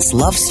 That's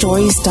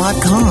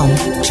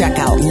lovestories.com. Check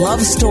out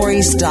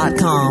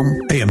lovestories.com.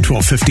 AM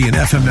 1250 and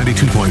FM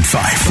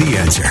 92.5. The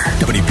Answer.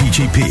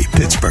 WPGP,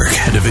 Pittsburgh,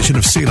 a division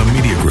of Salem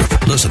Media Group.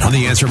 Listen on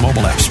the Answer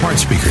mobile app, smart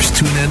speakers,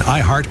 TuneIn,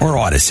 iHeart, or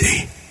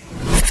Odyssey.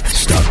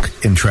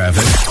 Stuck in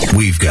traffic?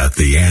 We've got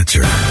the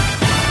answer.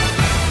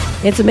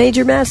 It's a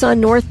major mess on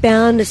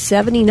northbound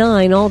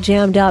 79, all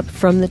jammed up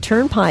from the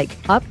turnpike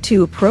up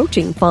to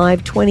approaching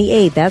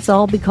 528. That's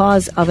all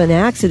because of an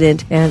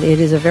accident, and it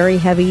is a very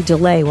heavy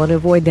delay. Want to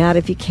avoid that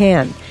if you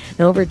can.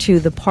 And over to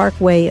the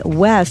Parkway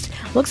West.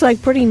 Looks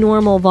like pretty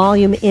normal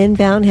volume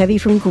inbound, heavy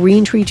from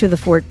Green Tree to the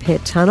Fort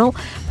Pitt Tunnel.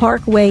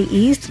 Parkway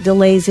East,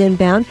 delays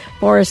inbound.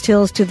 Forest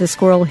Hills to the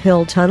Squirrel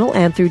Hill Tunnel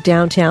and through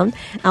downtown.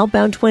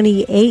 Outbound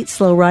 28,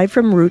 slow ride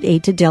from Route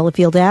 8 to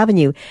Delafield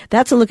Avenue.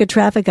 That's a look at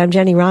traffic. I'm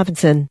Jenny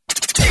Robinson.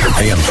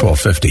 AM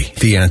 1250,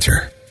 The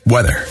Answer.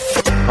 Weather.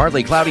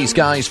 Partly cloudy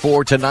skies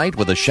for tonight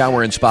with a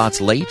shower in spots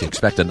late.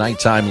 Expect a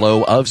nighttime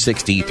low of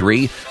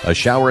 63. A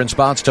shower in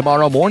spots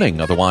tomorrow morning.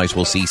 Otherwise,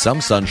 we'll see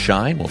some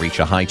sunshine. We'll reach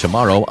a high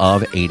tomorrow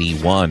of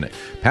 81.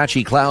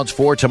 Patchy clouds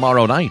for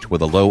tomorrow night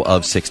with a low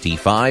of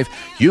 65.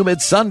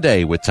 Humid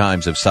Sunday with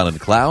times of sun and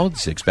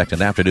clouds. Expect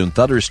an afternoon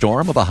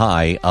thunderstorm of a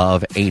high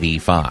of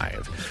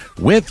 85.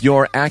 With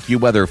your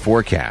AccuWeather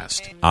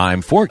forecast,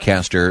 I'm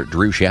forecaster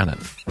Drew Shannon.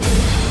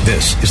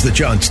 This is the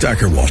John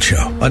Steigerwald Show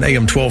on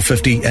AM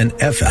 1250 and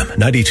FM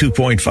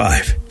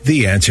 92.5.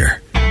 The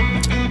Answer.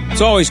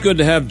 It's always good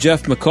to have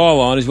Jeff McCall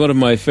on. He's one of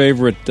my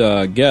favorite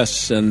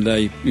guests, and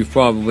you've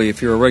probably,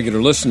 if you're a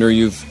regular listener,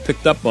 you've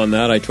picked up on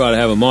that. I try to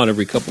have him on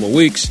every couple of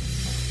weeks.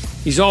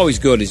 He's always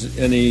good,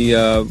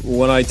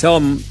 when I tell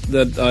him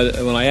that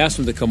when I ask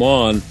him to come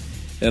on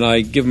and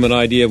I give him an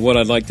idea of what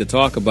I'd like to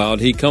talk about,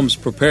 he comes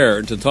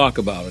prepared to talk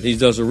about it. He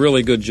does a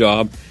really good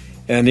job,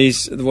 and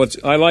what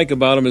I like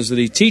about him is that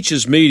he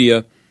teaches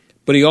media,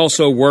 but he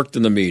also worked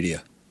in the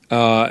media.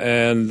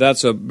 And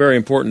that's a very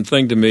important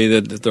thing to me,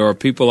 that there are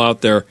people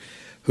out there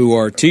who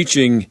are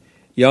teaching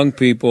young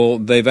people.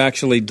 They've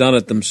actually done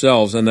it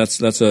themselves, and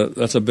that's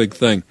a big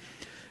thing.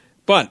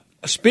 But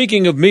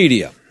speaking of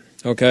media,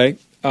 okay,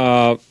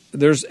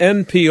 there's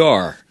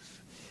NPR.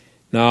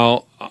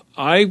 Now,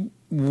 I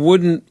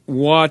wouldn't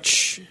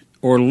watch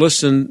or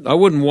listen. I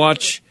wouldn't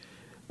watch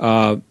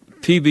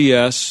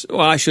PBS.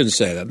 Well, I shouldn't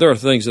say that. There are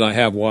things that I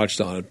have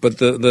watched on it, but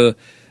the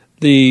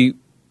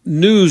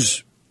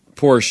news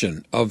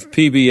portion of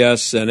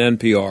PBS and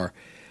NPR,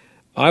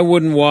 I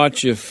wouldn't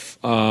watch if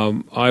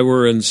I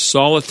were in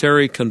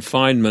solitary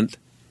confinement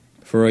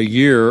for a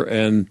year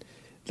and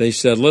they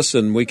said,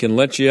 listen, we can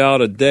let you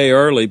out a day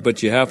early,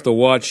 but you have to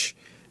watch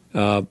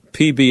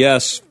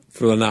PBS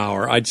for an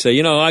hour. I'd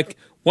say,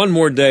 one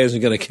more day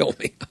isn't going to kill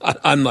me.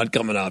 I'm not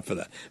coming out for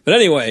that. But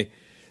anyway,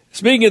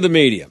 speaking of the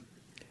media,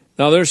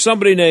 now there's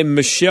somebody named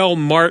Michelle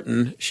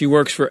Martin. She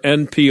works for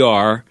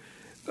NPR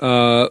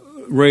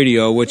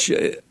radio, which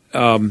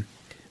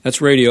that's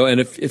radio.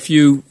 And if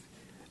you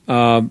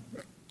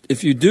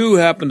do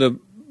happen to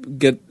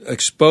get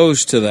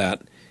exposed to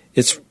that,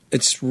 it's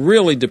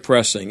really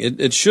depressing.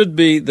 It should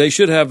be. They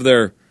should have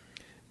their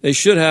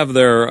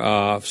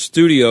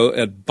studio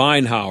at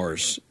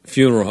Beinhauer's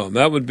funeral home.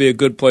 That would be a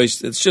good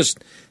place. It's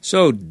just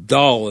so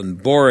dull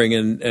and boring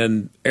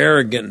and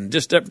arrogant and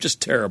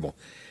just terrible.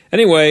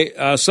 Anyway,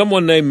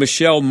 someone named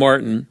Michelle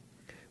Martin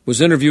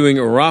was interviewing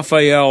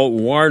Raphael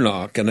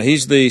Warnock, and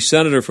he's the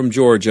senator from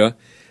Georgia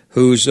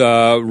who's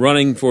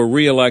running for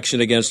re-election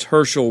against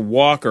Herschel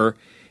Walker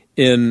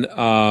in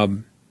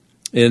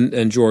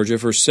Georgia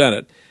for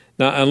Senate.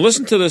 Now, and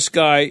listen to this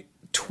guy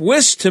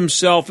twist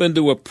himself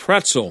into a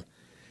pretzel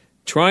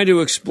trying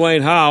to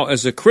explain how,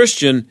 as a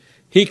Christian,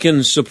 he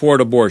can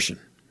support abortion.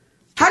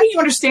 How do you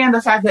understand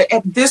the fact that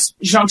at this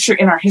juncture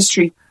in our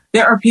history,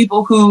 there are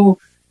people who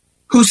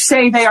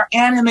say they are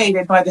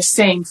animated by the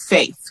same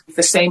faith,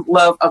 the same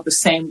love of the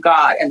same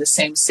God and the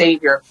same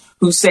Savior,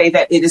 who say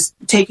that it is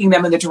taking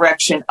them in the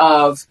direction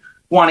of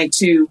wanting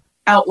to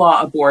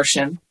outlaw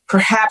abortion,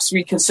 perhaps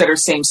reconsider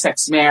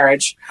same-sex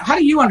marriage? How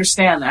do you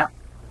understand that?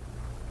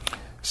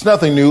 It's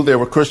nothing new. There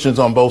were Christians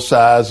on both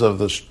sides of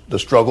the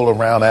struggle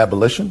around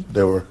abolition.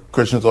 There were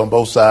Christians on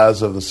both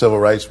sides of the civil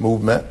rights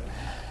movement.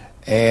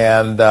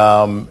 And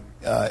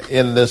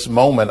in this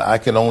moment, I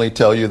can only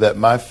tell you that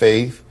my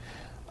faith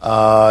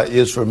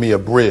is for me a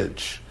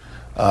bridge.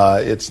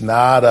 It's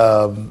not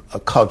a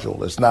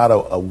cudgel. It's not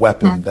a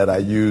weapon that I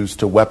use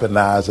to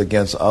weaponize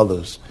against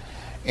others.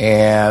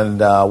 And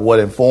what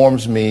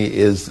informs me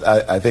is,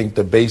 I think,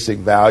 the basic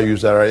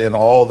values that are in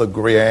all the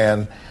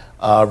grand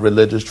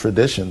religious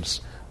traditions,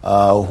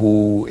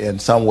 who in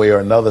some way or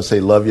another say,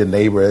 love your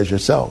neighbor as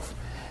yourself.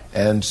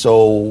 And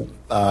so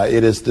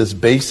it is this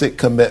basic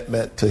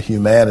commitment to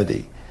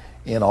humanity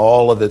in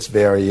all of its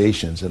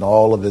variations, in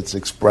all of its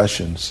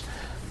expressions,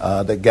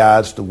 that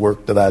guides the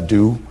work that I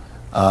do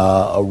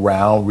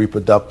around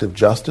reproductive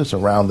justice,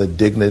 around the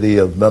dignity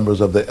of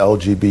members of the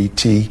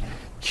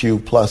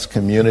LGBTQ plus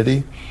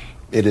community.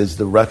 It is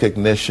the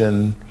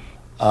recognition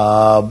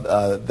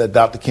that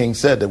Dr. King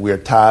said, that we are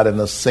tied in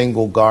a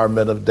single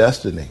garment of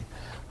destiny,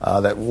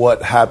 that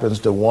what happens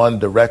to one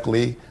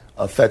directly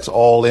affects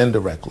all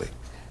indirectly.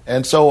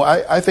 And so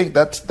I think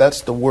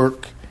that's the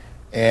work,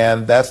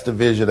 and that's the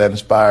vision that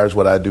inspires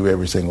what I do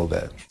every single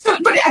day. So,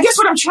 but I guess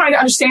what I'm trying to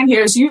understand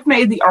here is you've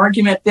made the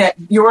argument that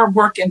your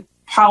work in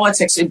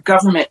politics and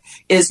government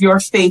is your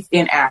faith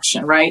in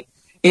action, right?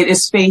 It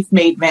is faith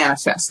made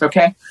manifest,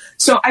 okay?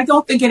 So I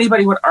don't think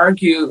anybody would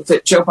argue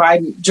that Joe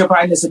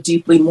Biden is a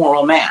deeply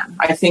moral man.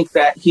 I think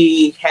that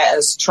he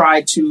has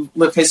tried to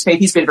live his faith.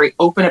 He's been very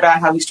open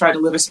about how he's tried to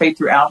live his faith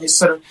throughout his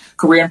sort of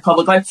career in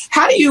public life.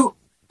 How do you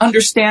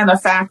understand the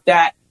fact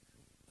that,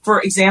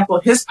 for example,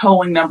 his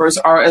polling numbers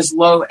are as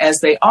low as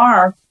they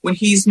are when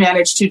he's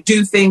managed to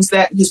do things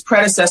that his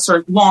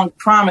predecessor long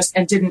promised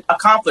and didn't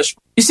accomplish?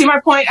 You see my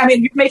point? I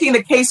mean, you're making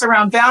the case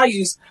around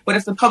values, but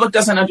if the public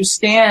doesn't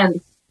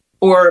understand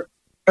or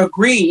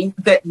agree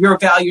that your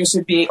values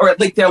would be, or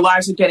like their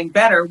lives are getting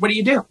better, what do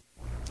you do?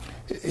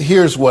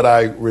 Here's what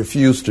I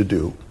refuse to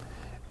do,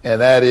 and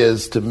that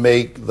is to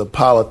make the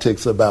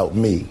politics about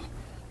me.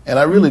 And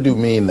I really do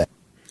mean that.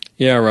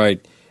 Yeah,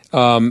 right.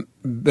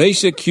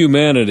 Basic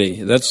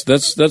humanity.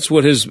 That's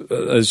what his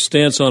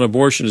stance on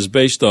abortion is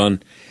based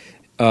on.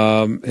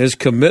 His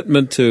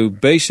commitment to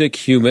basic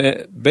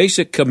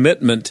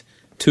commitment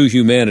to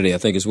humanity, I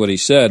think, is what he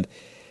said.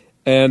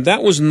 And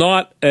that was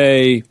not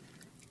a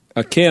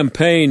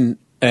campaign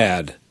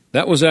ad.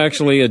 That was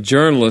actually a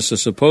journalist, a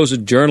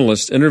supposed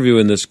journalist,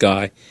 interviewing this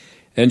guy.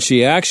 And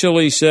she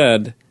actually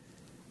said,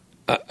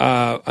 and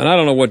I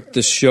don't know what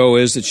this show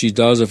is that she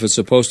does, if it's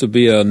supposed to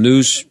be a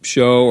news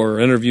show or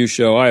interview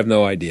show. I have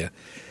no idea.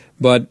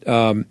 But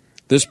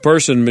this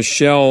person,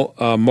 Michelle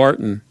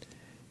Martin,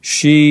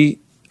 she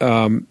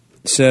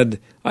said,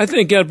 I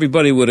think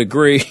everybody would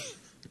agree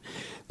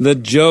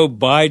that Joe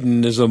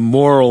Biden is a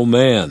moral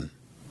man.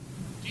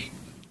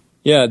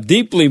 Yeah,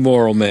 deeply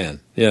moral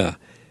man. Yeah.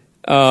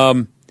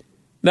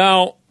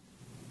 Now,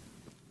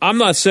 I'm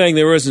not saying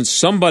there isn't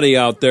somebody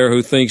out there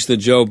who thinks that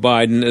Joe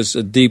Biden is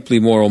a deeply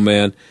moral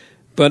man,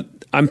 but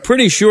I'm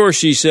pretty sure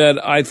she said,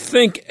 I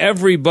think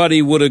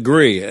everybody would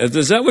agree.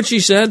 Is that what she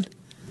said?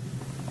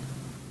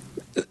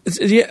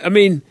 Yeah, I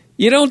mean,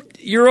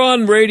 you're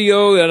on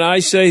radio and I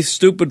say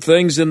stupid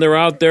things and they're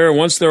out there.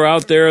 Once they're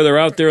out there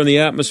in the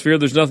atmosphere.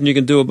 There's nothing you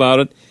can do about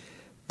it.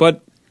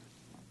 But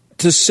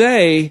to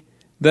say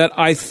that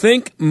I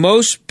think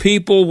most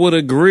people would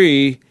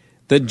agree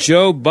that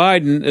Joe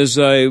Biden is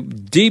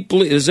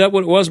is that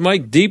what it was,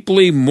 Mike?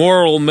 Deeply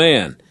moral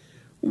man.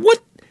 What?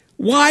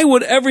 Why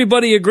would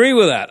everybody agree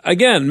with that?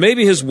 Again,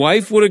 maybe his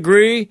wife would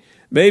agree.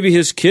 Maybe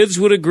his kids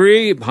would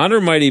agree.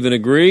 Hunter might even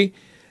agree.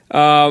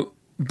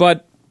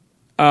 But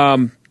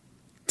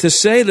to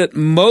say that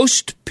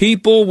most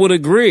people would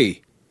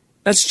agree,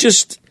 that's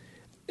just,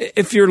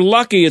 if you're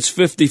lucky, it's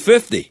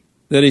 50-50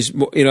 that he's,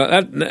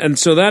 and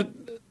so that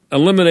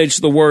eliminates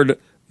the word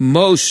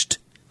most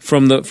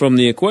from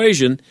the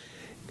equation.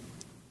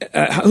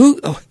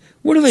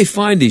 Where do they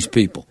find these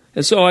people?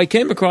 And so I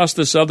came across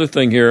this other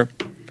thing here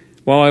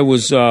while I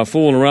was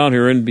fooling around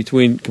here in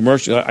between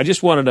commercials. I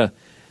just wanted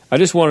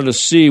to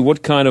see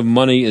what kind of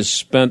money is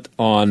spent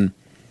on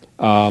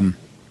public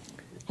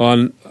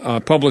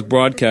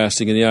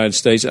broadcasting in the United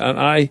States, and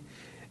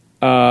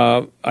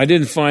I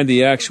didn't find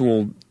the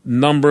actual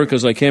number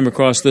because I came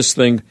across this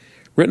thing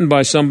written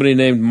by somebody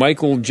named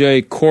Michael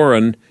J.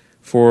 Coran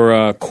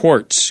for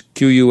Quartz,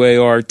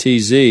 Quartz,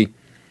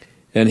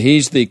 and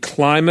he's the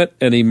Climate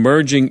and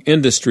Emerging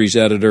Industries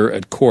editor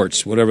at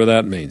Quartz, whatever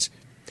that means.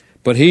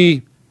 But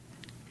he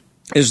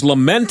is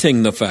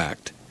lamenting the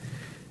fact,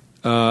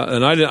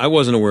 and I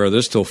wasn't aware of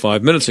this till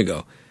 5 minutes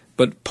ago,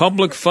 but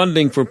public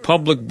funding for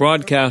public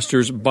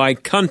broadcasters by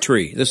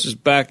country. This is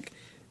back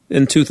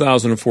in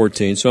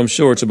 2014, so I'm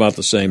sure it's about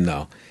the same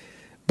now.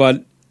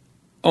 But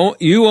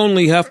you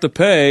only have to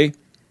pay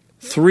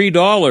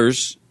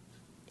 $3.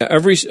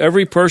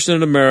 Every person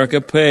in America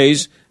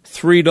pays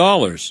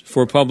 $3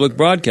 for public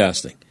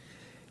broadcasting.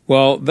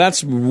 Well,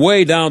 that's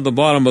way down the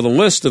bottom of the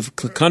list of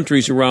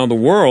countries around the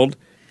world.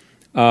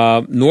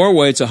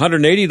 Norway, it's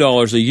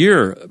 $180 a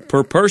year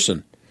per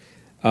person.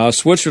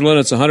 Switzerland,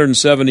 it's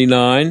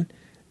 $179.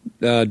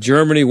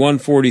 Germany,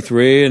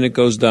 $143, and it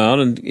goes down.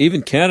 And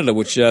even Canada,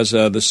 which has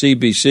the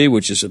CBC,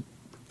 which is a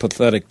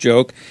pathetic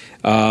joke,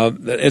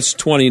 it's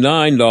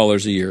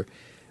 $29 a year.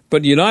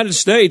 But the United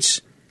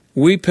States,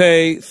 we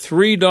pay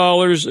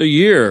 $3 a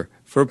year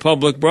for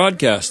public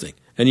broadcasting.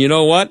 And you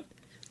know what?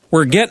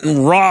 We're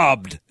getting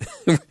robbed.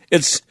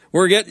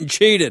 We're getting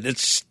cheated. It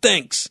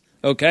stinks,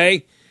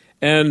 okay?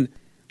 And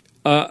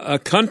a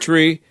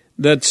country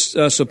that's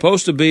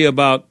supposed to be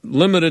about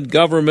limited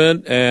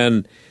government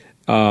and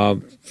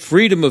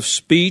freedom of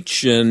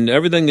speech and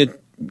everything that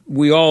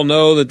we all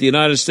know that the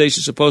United States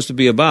is supposed to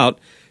be about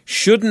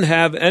shouldn't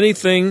have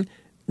anything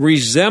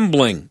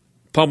resembling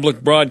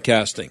public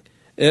broadcasting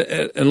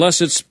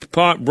unless it's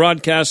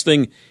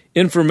broadcasting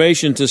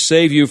information to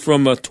save you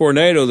from a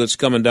tornado that's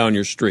coming down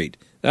your street.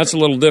 That's a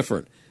little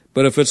different.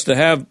 But if it's to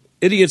have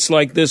idiots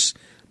like this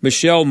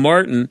Michelle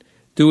Martin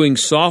doing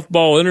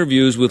softball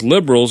interviews with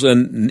liberals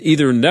and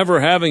either never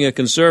having a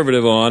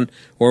conservative on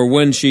or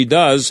when she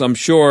does, I'm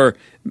sure,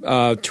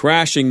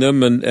 trashing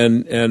them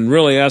and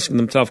really asking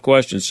them tough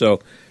questions.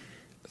 So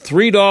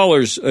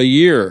 $3 a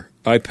year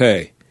I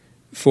pay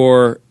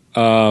for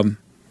public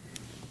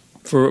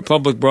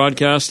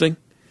broadcasting.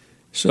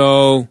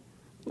 So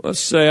let's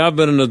say I've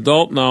been an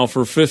adult now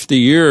for 50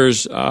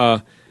 years.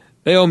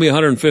 They owe me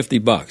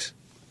 $150.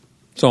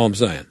 That's all I'm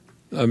saying.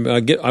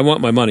 I want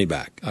my money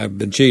back. I've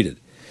been cheated.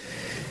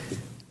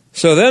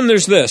 So then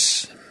there's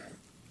this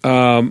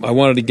I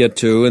wanted to get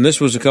to, and this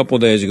was a couple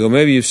of days ago.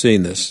 Maybe you've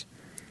seen this.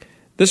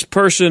 This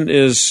person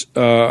is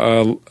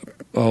a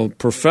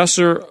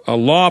professor, a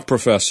law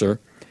professor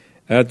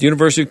at the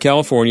University of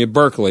California,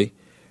 Berkeley.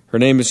 Her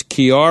name is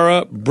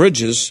Kiara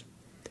Bridges,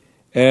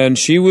 and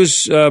she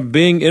was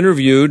being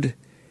interviewed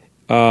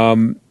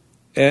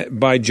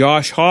by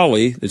Josh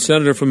Hawley, the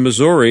senator from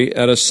Missouri,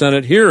 at a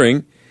Senate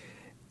hearing,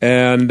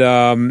 and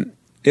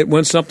it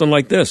went something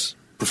like this.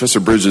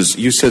 Professor Bridges,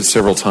 you said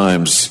several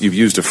times, you've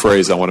used a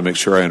phrase, I want to make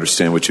sure I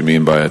understand what you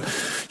mean by it.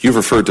 You've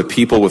referred to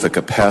people with a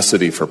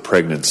capacity for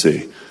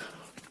pregnancy.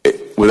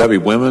 Would that be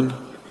women?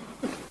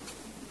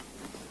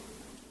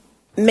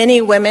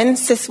 Many women,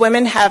 cis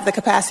women, have the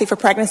capacity for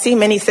pregnancy.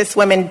 Many cis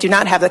women do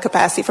not have the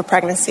capacity for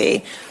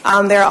pregnancy.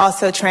 There are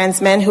also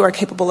trans men who are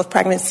capable of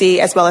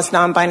pregnancy, as well as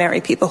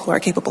non-binary people who are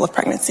capable of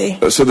pregnancy.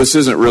 So this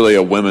isn't really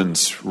a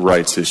women's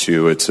rights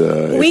issue.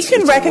 We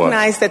can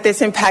recognize that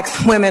this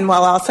impacts women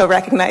while also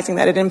recognizing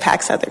that it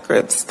impacts other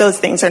groups. Those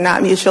things are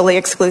not mutually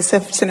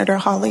exclusive, Senator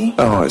Hawley.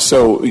 Oh,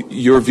 so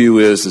your view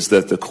is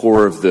that the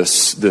core of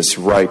this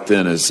right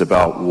then is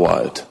about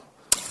what?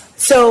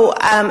 So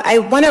I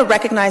want to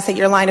recognize that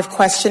your line of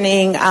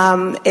questioning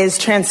is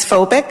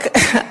transphobic,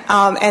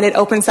 and it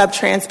opens up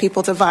trans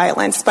people to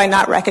violence by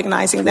not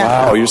recognizing that.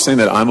 Wow, you're saying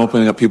that I'm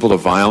opening up people to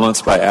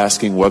violence by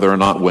asking whether or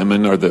not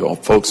women are the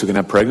folks who can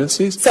have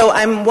pregnancies? So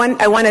I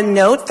want to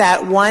note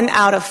that 1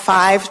 out of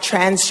 5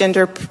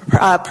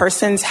 transgender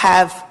persons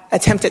have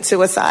attempted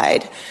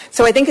suicide.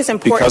 So I think it's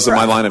important because of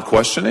my line of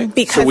questioning?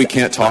 So we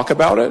can't talk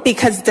about it?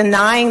 Because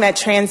denying that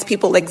trans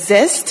people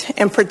exist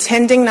and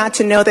pretending not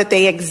to know that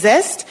they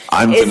exist.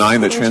 I'm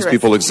denying that trans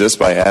people exist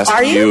by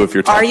asking you if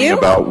you're talking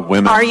about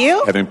women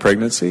having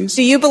pregnancies?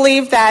 Do you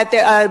believe that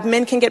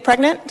men can get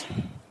pregnant?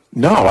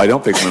 No, I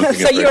don't think women can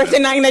get So you are pregnant.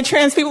 denying that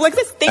trans people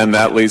exist? And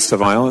that leads to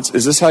violence?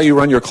 Is this how you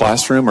run your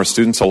classroom? Are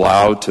students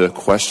allowed to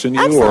question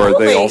you? Absolutely. Or are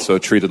they also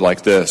treated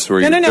like this?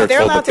 Where No, they're they're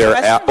told allowed that they're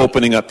to question me.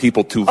 opening up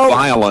people to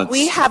violence?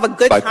 We have a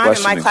good by time in my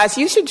questioning. class.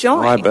 You should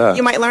join. Oh, I bet.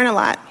 You might learn a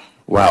lot.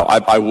 Wow,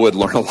 I would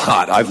learn a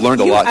lot. I've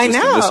learned a lot just in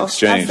this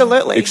exchange.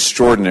 Absolutely.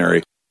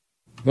 Extraordinary.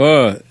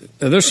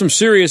 There's some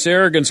serious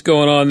arrogance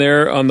going on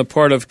there on the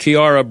part of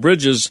Kiara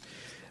Bridges.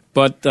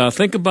 But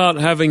think about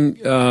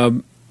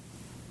having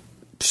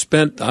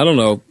spent, I don't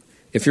know,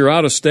 if you're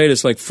out of state,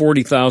 it's like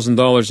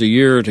 $40,000 a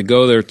year to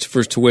go there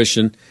for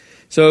tuition.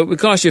 So it would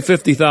cost you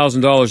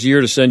 $50,000 a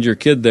year to send your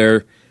kid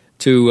there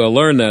to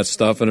learn that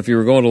stuff. And if you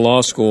were going to law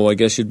school, I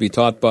guess you'd be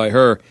taught by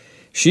her.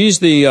 She's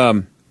the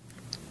author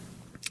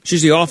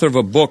of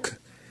a book,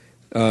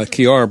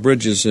 Kiara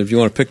Bridges. If you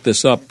want to pick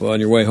this up on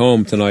your way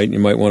home tonight, you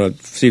might want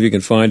to see if you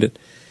can find it.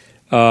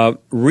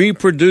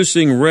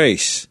 Reproducing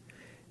Race,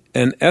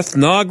 an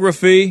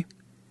ethnography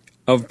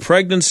of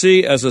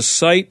pregnancy as a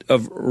site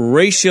of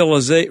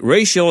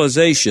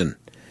racialization.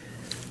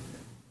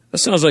 That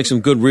sounds like some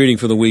good reading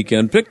for the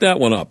weekend. Pick that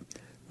one up.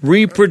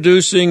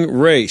 Reproducing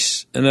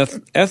Race, an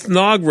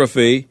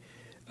ethnography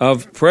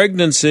of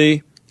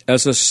pregnancy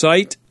as a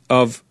site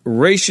of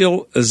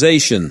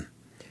racialization.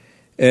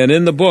 And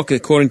in the book,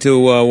 according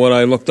to what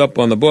I looked up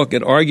on the book,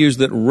 it argues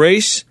that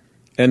race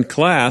and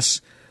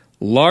class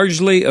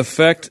largely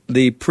affect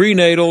the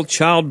prenatal,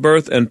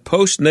 childbirth, and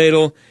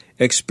postnatal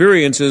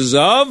experiences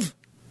of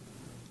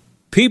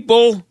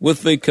people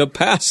with the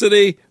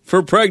capacity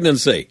for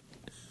pregnancy.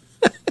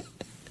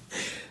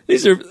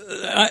 These are,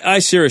 I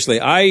seriously,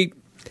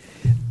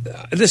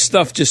 this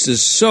stuff just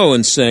is so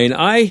insane.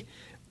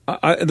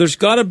 There's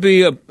got to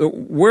be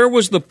where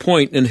was the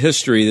point in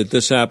history that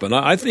this happened?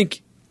 I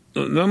think,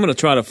 I'm going to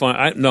try to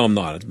find, no, I'm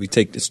not.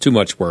 It's too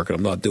much work and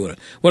I'm not doing it.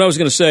 What I was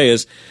going to say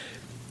is,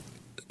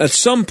 at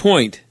some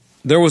point,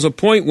 there was a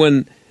point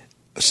when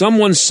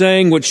someone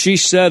saying what she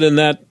said in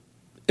that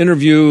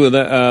interview,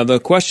 the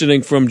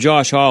questioning from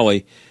Josh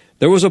Hawley,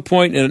 there was a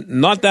point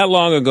not that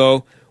long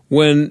ago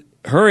when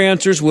her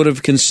answers would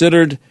have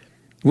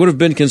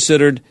been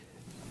considered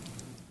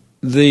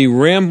the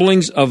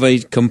ramblings of a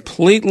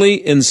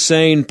completely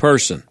insane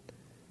person.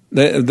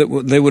 They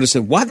would have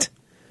said, "What?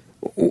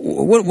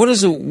 What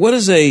is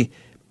a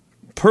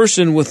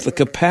person with the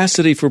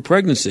capacity for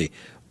pregnancy?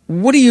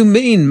 What do you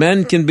mean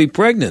men can get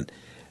pregnant?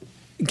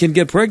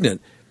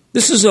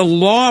 This is a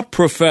law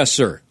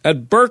professor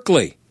at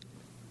Berkeley."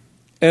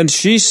 And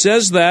she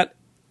says that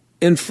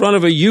in front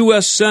of a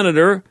U.S.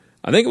 senator.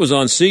 I think it was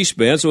on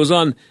C-SPAN, so it was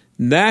on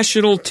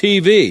national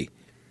TV.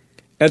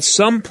 At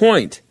some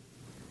point,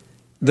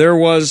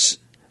 something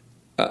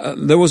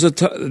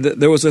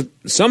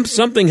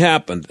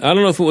happened. I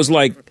don't know if it was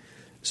like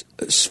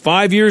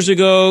 5 years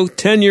ago,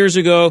 10 years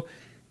ago.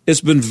 It's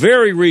been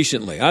very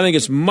recently. I think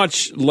it's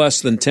much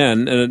less than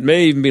 10, and it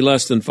may even be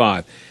less than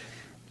 5.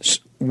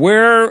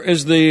 Where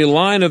is the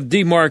line of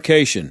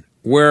demarcation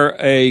where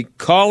a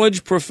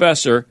college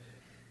professor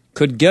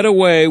could get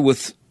away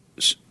with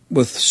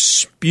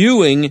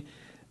spewing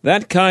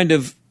that kind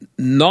of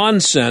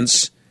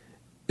nonsense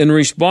in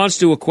response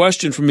to a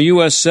question from a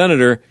U.S.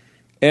 senator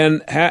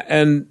and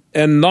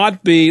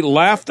not be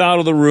laughed out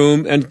of the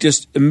room and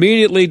just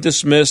immediately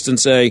dismissed and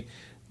say,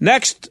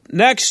 next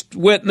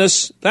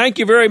witness, thank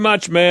you very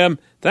much, ma'am.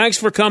 Thanks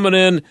for coming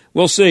in.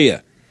 We'll see you.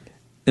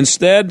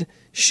 Instead,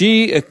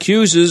 she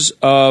accuses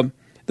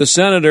the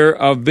senator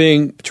of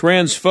being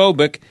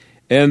transphobic,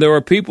 and there are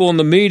people in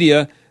the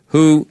media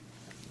who,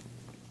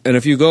 and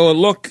if you go and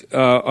look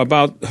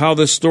about how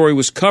this story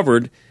was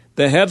covered,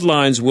 the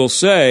headlines will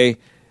say,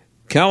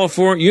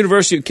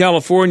 University of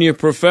California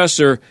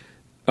professor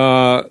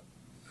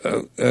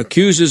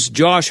accuses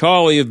Josh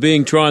Hawley of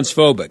being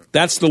transphobic.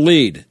 That's the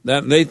lead.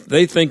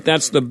 They think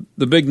that's the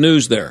big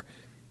news there,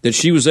 that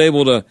she was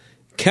able to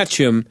catch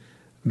him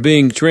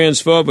being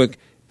transphobic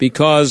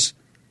because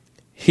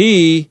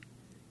he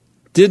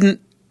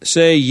didn't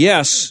say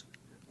yes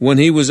when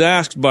he was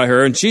asked by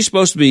her, and she's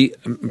supposed to be,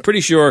 I'm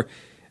pretty sure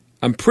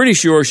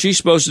she's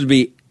supposed to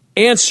be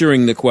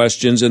answering the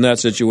questions in that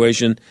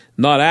situation,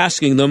 not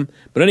asking them.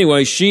 But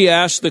anyway, she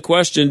asked the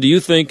question, do you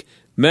think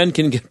men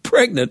can get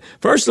pregnant?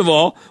 First of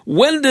all,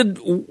 when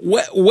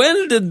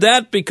did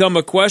that become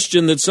a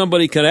question that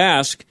somebody can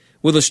ask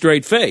with a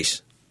straight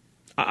face?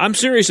 I'm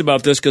serious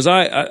about this because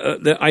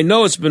I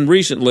know it's been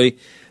recently.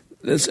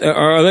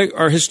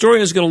 Are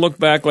historians going to look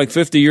back like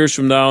 50 years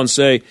from now and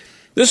say,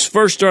 this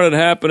first started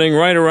happening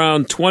right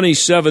around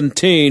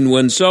 2017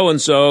 when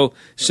so-and-so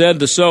said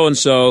to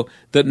so-and-so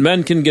that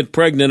men can get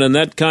pregnant, and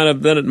that kind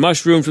of, then it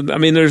mushroomed. I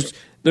mean,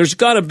 there's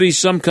got to be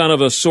some kind of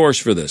a source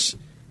for this.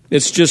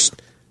 It's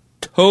just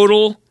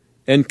total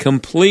and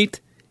complete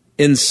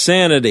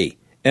insanity,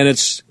 and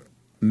it's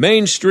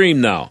mainstream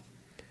now.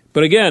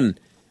 But again,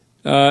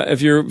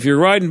 if you're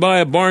riding by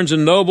a Barnes &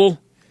 Noble,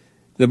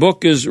 the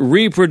book is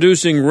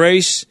Reproducing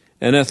Race,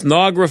 an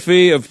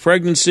Ethnography of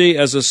Pregnancy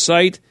as a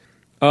Site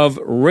of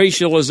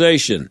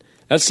Racialization.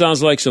 That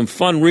sounds like some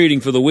fun reading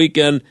for the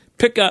weekend.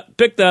 Pick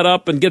that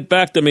up and get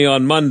back to me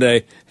on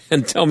Monday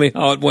and tell me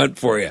how it went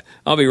for you.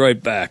 I'll be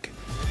right back.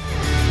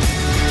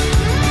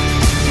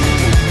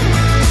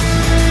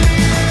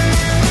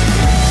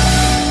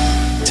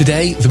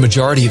 Today, the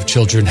majority of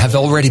children have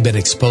already been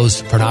exposed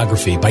to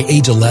pornography by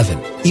age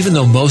 11. Even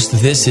though most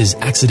of this is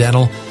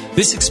accidental,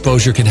 this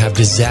exposure can have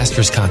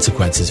disastrous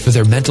consequences for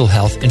their mental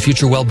health and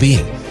future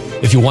well-being.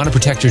 If you want to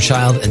protect your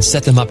child and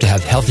set them up to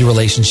have healthy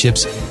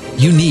relationships,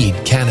 you need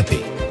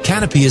Canopy.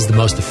 Canopy is the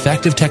most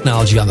effective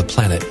technology on the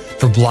planet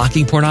for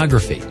blocking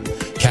pornography.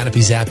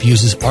 Canopy's app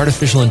uses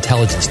artificial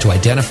intelligence to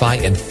identify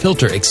and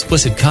filter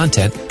explicit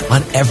content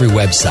on every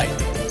website.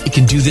 It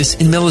can do this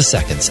in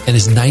milliseconds and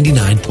is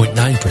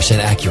 99.9%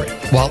 accurate.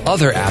 While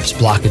other apps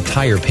block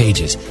entire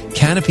pages,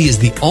 Canopy is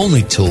the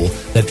only tool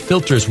that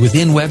filters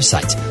within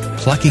websites,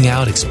 plucking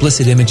out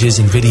explicit images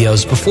and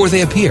videos before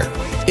they appear.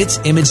 Its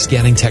image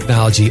scanning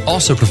technology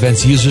also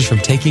prevents users from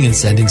taking and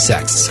sending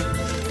sexts.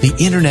 The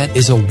internet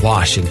is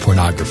awash in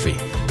pornography,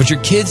 but your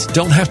kids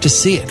don't have to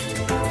see it.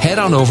 Head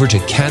on over to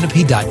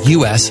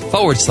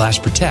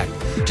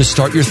canopy.us/protect to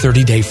start your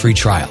 30-day free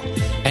trial.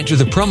 Enter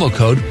the promo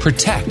code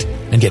PROTECT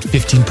and get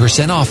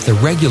 15% off the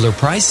regular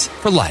price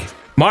for life.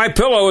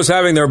 MyPillow is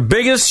having their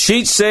biggest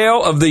sheet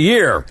sale of the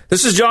year.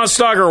 This is John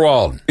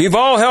Steigerwald. You've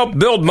all helped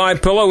build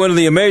MyPillow into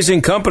the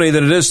amazing company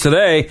that it is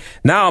today.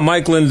 Now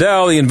Mike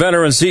Lindell, the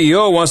inventor and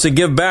CEO, wants to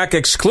give back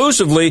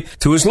exclusively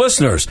to his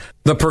listeners.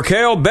 The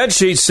Percale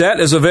bedsheet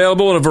set is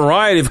available in a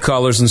variety of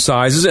colors and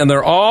sizes, and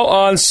they're all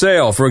on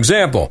sale. For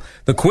example,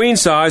 the queen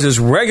size is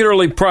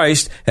regularly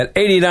priced at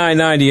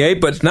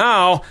 $89.98, but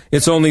now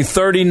it's only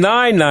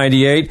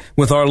 $39.98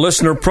 with our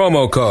listener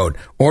promo code.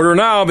 Order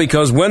now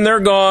because when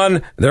they're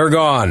gone, they're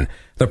gone.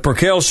 The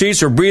Percale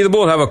sheets are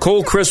breathable and have a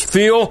cool, crisp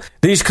feel.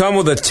 These come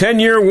with a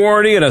 10-year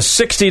warranty and a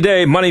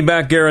 60-day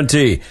money-back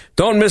guarantee.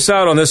 Don't miss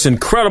out on this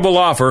incredible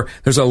offer.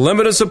 There's a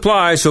limited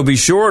supply, so be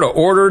sure to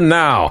order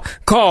now.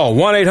 Call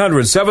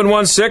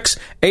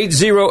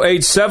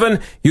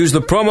 1-800-716-8087. Use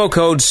the promo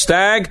code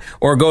STAG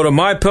or go to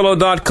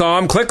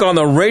MyPillow.com. Click on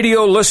the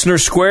radio listener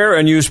square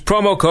and use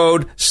promo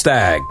code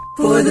STAG.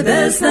 For the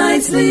best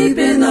night's sleep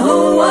in the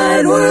whole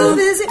wide world,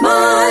 visit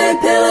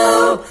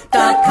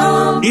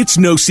MyPillow.com. It's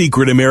no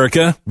secret,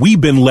 America.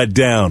 We've been let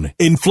down.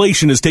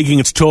 Inflation is taking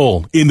its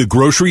toll in the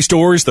grocery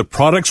stores, the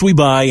products we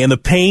buy, and the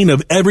pain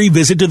of every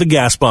visit to the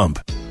gas pump.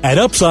 At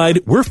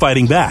Upside, we're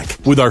fighting back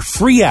with our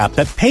free app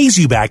that pays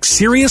you back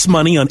serious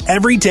money on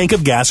every tank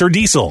of gas or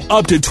diesel,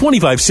 up to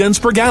 25 cents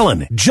per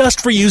gallon,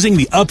 just for using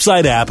the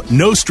Upside app,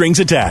 no strings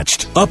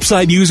attached.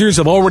 Upside users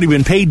have already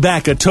been paid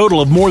back a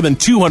total of more than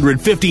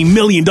 $250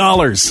 million.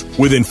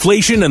 With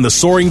inflation and the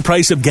soaring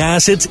price of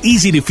gas, it's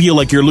easy to feel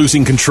like you're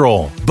losing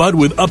control. But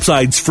with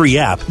Upside's free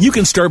app, you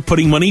can start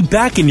putting money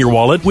back in your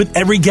wallet with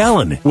every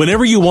gallon.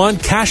 Whenever you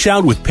want, cash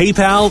out with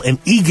PayPal, an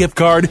e-gift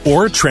card,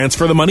 or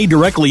transfer the money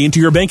directly into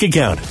your bank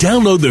account.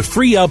 Download the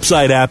free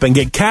Upside app and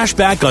get cash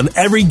back on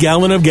every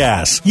gallon of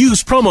gas.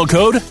 Use promo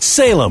code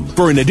SALEM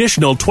for an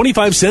additional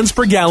 25 cents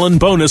per gallon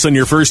bonus on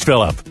your first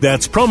fill-up.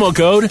 That's promo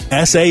code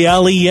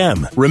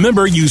SALEM.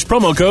 Remember, use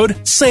promo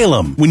code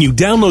SALEM when you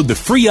download the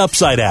free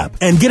Upside app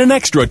and get an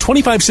extra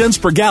 25 cents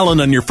per gallon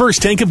on your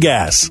first tank of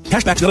gas.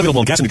 Cashback is not available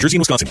in gas in New Jersey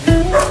and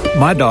Wisconsin.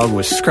 My dog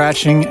was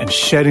scratching and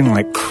shedding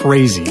like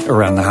crazy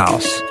around the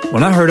house.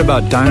 When I heard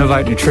about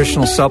Dynovite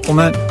nutritional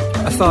supplement,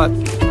 I thought,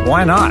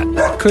 why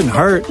not? Couldn't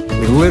hurt.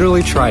 We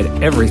literally tried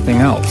everything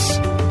else.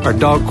 Our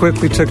dog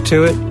quickly took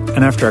to it,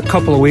 and after a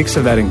couple of weeks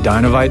of adding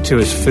Dynovite to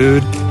his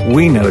food,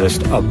 we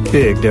noticed a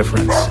big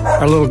difference.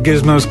 Our little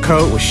Gizmo's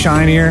coat was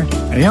shinier,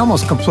 and he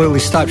almost completely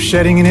stopped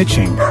shedding and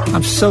itching.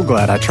 I'm so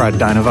glad I tried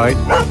Dynovite.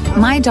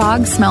 My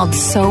dog smelled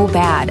so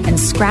bad and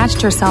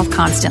scratched herself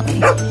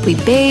constantly. We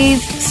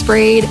bathed,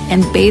 sprayed,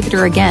 and bathed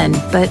her again,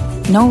 but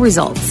no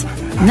results.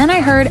 And then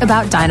I heard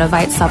about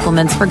Dinovite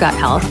supplements for gut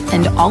health,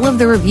 and all of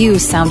the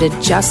reviews sounded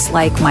just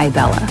like my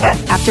Bella.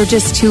 After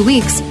just 2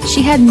 weeks,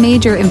 she had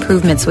major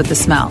improvements with the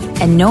smell,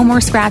 and no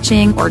more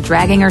scratching or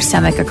dragging her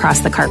stomach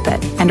across the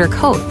carpet. And her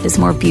coat is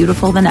more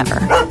beautiful than ever.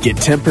 Get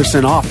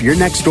 10% off your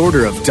next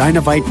order of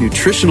Dinovite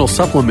nutritional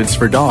supplements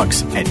for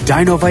dogs at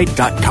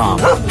Dinovite.com.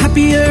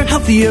 Happier,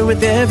 healthier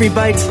with every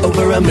bite.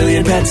 Over 1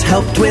 million pets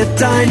helped with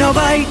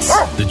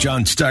Dinovite. The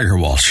John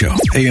Steigerwald Show,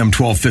 AM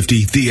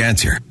 1250, The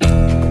Answer.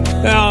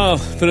 Now,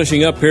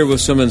 finishing up here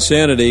with some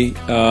insanity,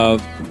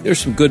 there's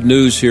some good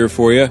news here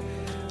for you.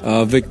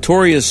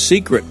 Victoria's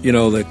Secret,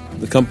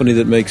 the company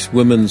that makes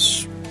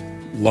women's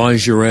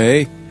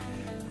lingerie,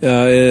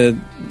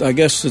 I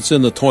guess it's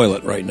in the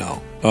toilet right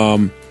now.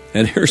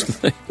 And here's the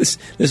thing. This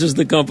is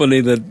the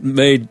company that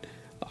made,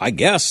 I'm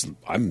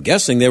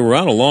guessing they were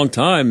around a long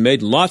time,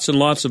 made lots and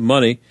lots of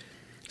money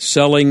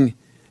selling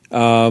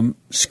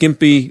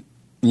skimpy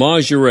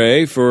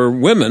lingerie for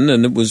women,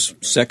 and it was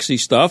sexy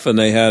stuff, and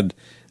they had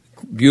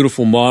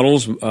beautiful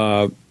models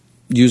they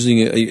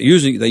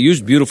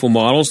used beautiful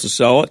models to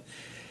sell it.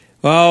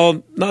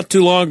 Well, not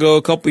too long ago,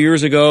 a couple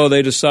years ago,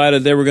 they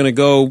decided they were going to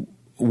go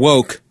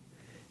woke,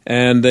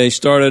 and they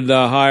started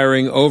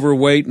hiring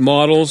overweight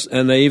models,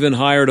 and they even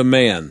hired a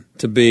man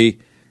to be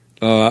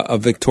a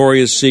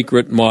Victoria's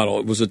Secret model.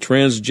 It was a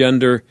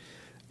transgender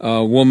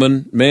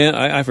woman. Man,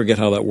 I forget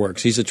how that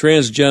works. He's a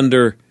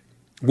transgender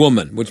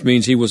woman, which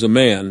means he was a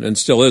man and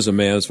still is a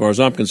man as far as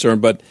I'm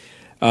concerned. But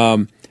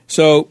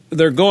so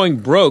they're going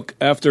broke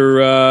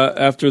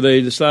after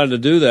they decided to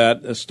do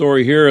that. A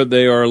story here,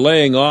 they are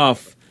laying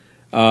off,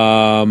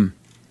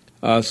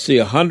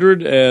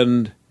 100,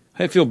 and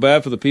I feel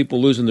bad for the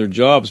people losing their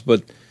jobs,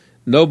 but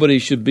nobody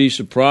should be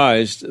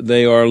surprised.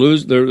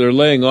 They're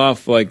laying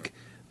off like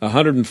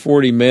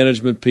 140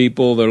 management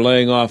people. They're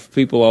laying off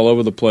people all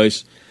over the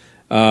place.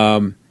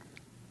 The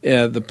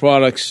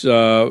products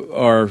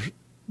are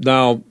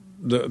now,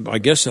 I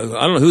guess, I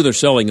don't know who they're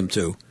selling them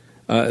to.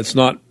 It's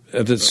not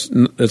if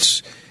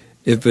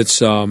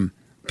it's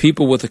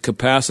people with the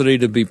capacity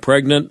to be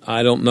pregnant.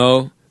 I don't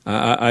know.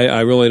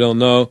 I really don't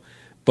know.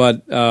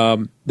 But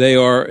they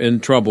are in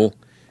trouble,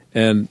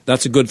 and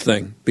that's a good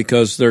thing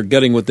because they're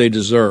getting what they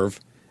deserve.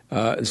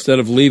 Instead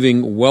of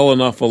leaving well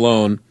enough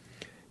alone,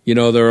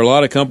 there are a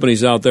lot of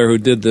companies out there who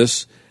did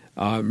this.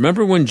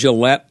 Remember when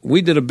Gillette,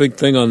 we did a big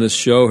thing on this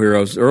show here.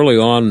 I was early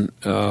on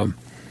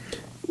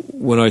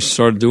when I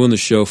started doing the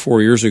show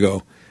 4 years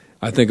ago.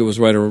 I think it was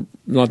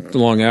not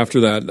long after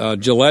that.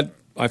 Gillette,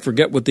 I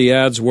forget what the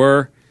ads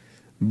were,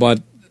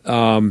 but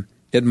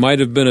it might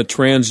have been a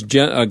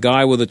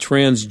guy with a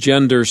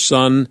transgender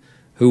son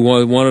who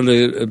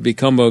wanted to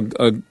become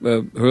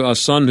a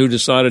son who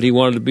decided he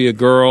wanted to be a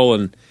girl,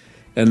 and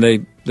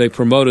they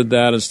promoted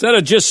that instead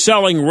of just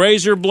selling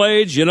razor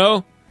blades,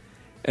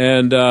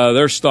 and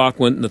their stock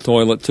went in the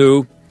toilet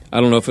too.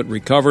 I don't know if it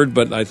recovered,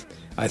 but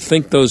I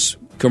think those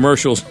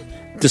commercials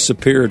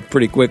disappeared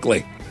pretty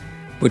quickly,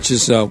 which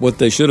is what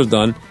they should have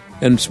done.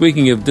 And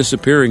speaking of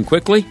disappearing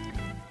quickly,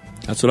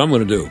 that's what I'm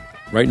going to do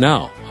right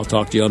now. I'll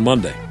talk to you on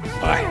Monday.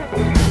 Bye.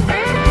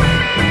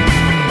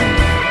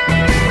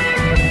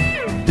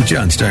 The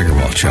John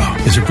Steigerwald Show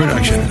is a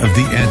production of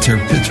The Answer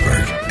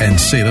Pittsburgh and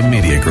Salem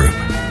Media Group.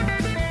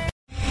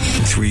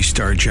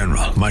 3-star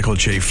General Michael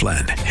J.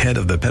 Flynn, head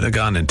of the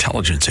Pentagon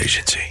Intelligence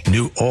Agency,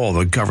 knew all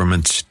the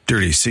government's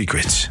dirty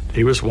secrets.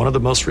 He was one of the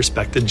most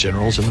respected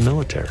generals in the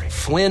military.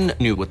 Flynn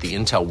knew what the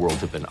intel world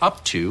had been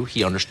up to.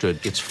 He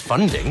understood its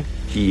funding.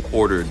 He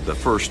ordered the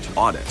first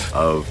audit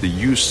of the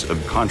use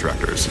of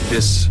contractors.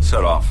 This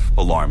set off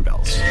alarm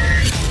bells.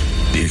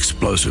 The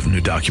explosive new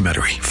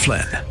documentary,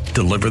 Flynn,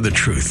 Deliver the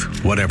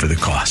Truth, Whatever the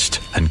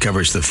Cost,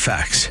 uncovers the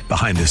facts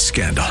behind this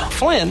scandal.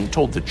 Flynn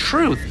told the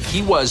truth.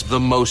 He was the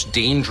most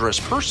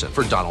dangerous person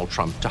for Donald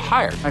Trump to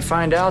hire. I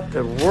find out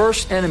the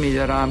worst enemy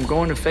that I'm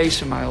going to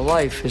face in my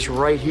life is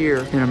right here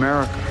in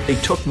America. They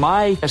took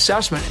my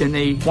assessment and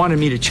they wanted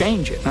me to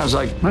change it. And I was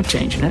like, I'm not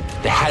changing it.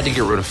 They had to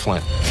get rid of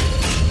Flynn.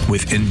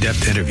 With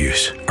in-depth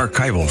interviews,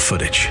 archival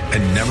footage,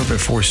 and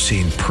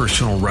never-before-seen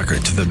personal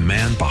records of the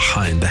man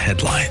behind the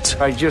headlines.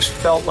 I just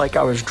felt like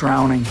I was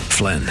drowning.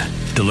 Flynn,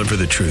 Deliver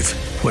the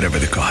Truth, Whatever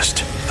the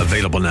Cost.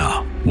 Available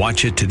now.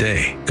 Watch it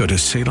today. Go to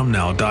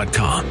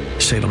salemnow.com.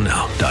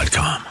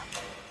 salemnow.com.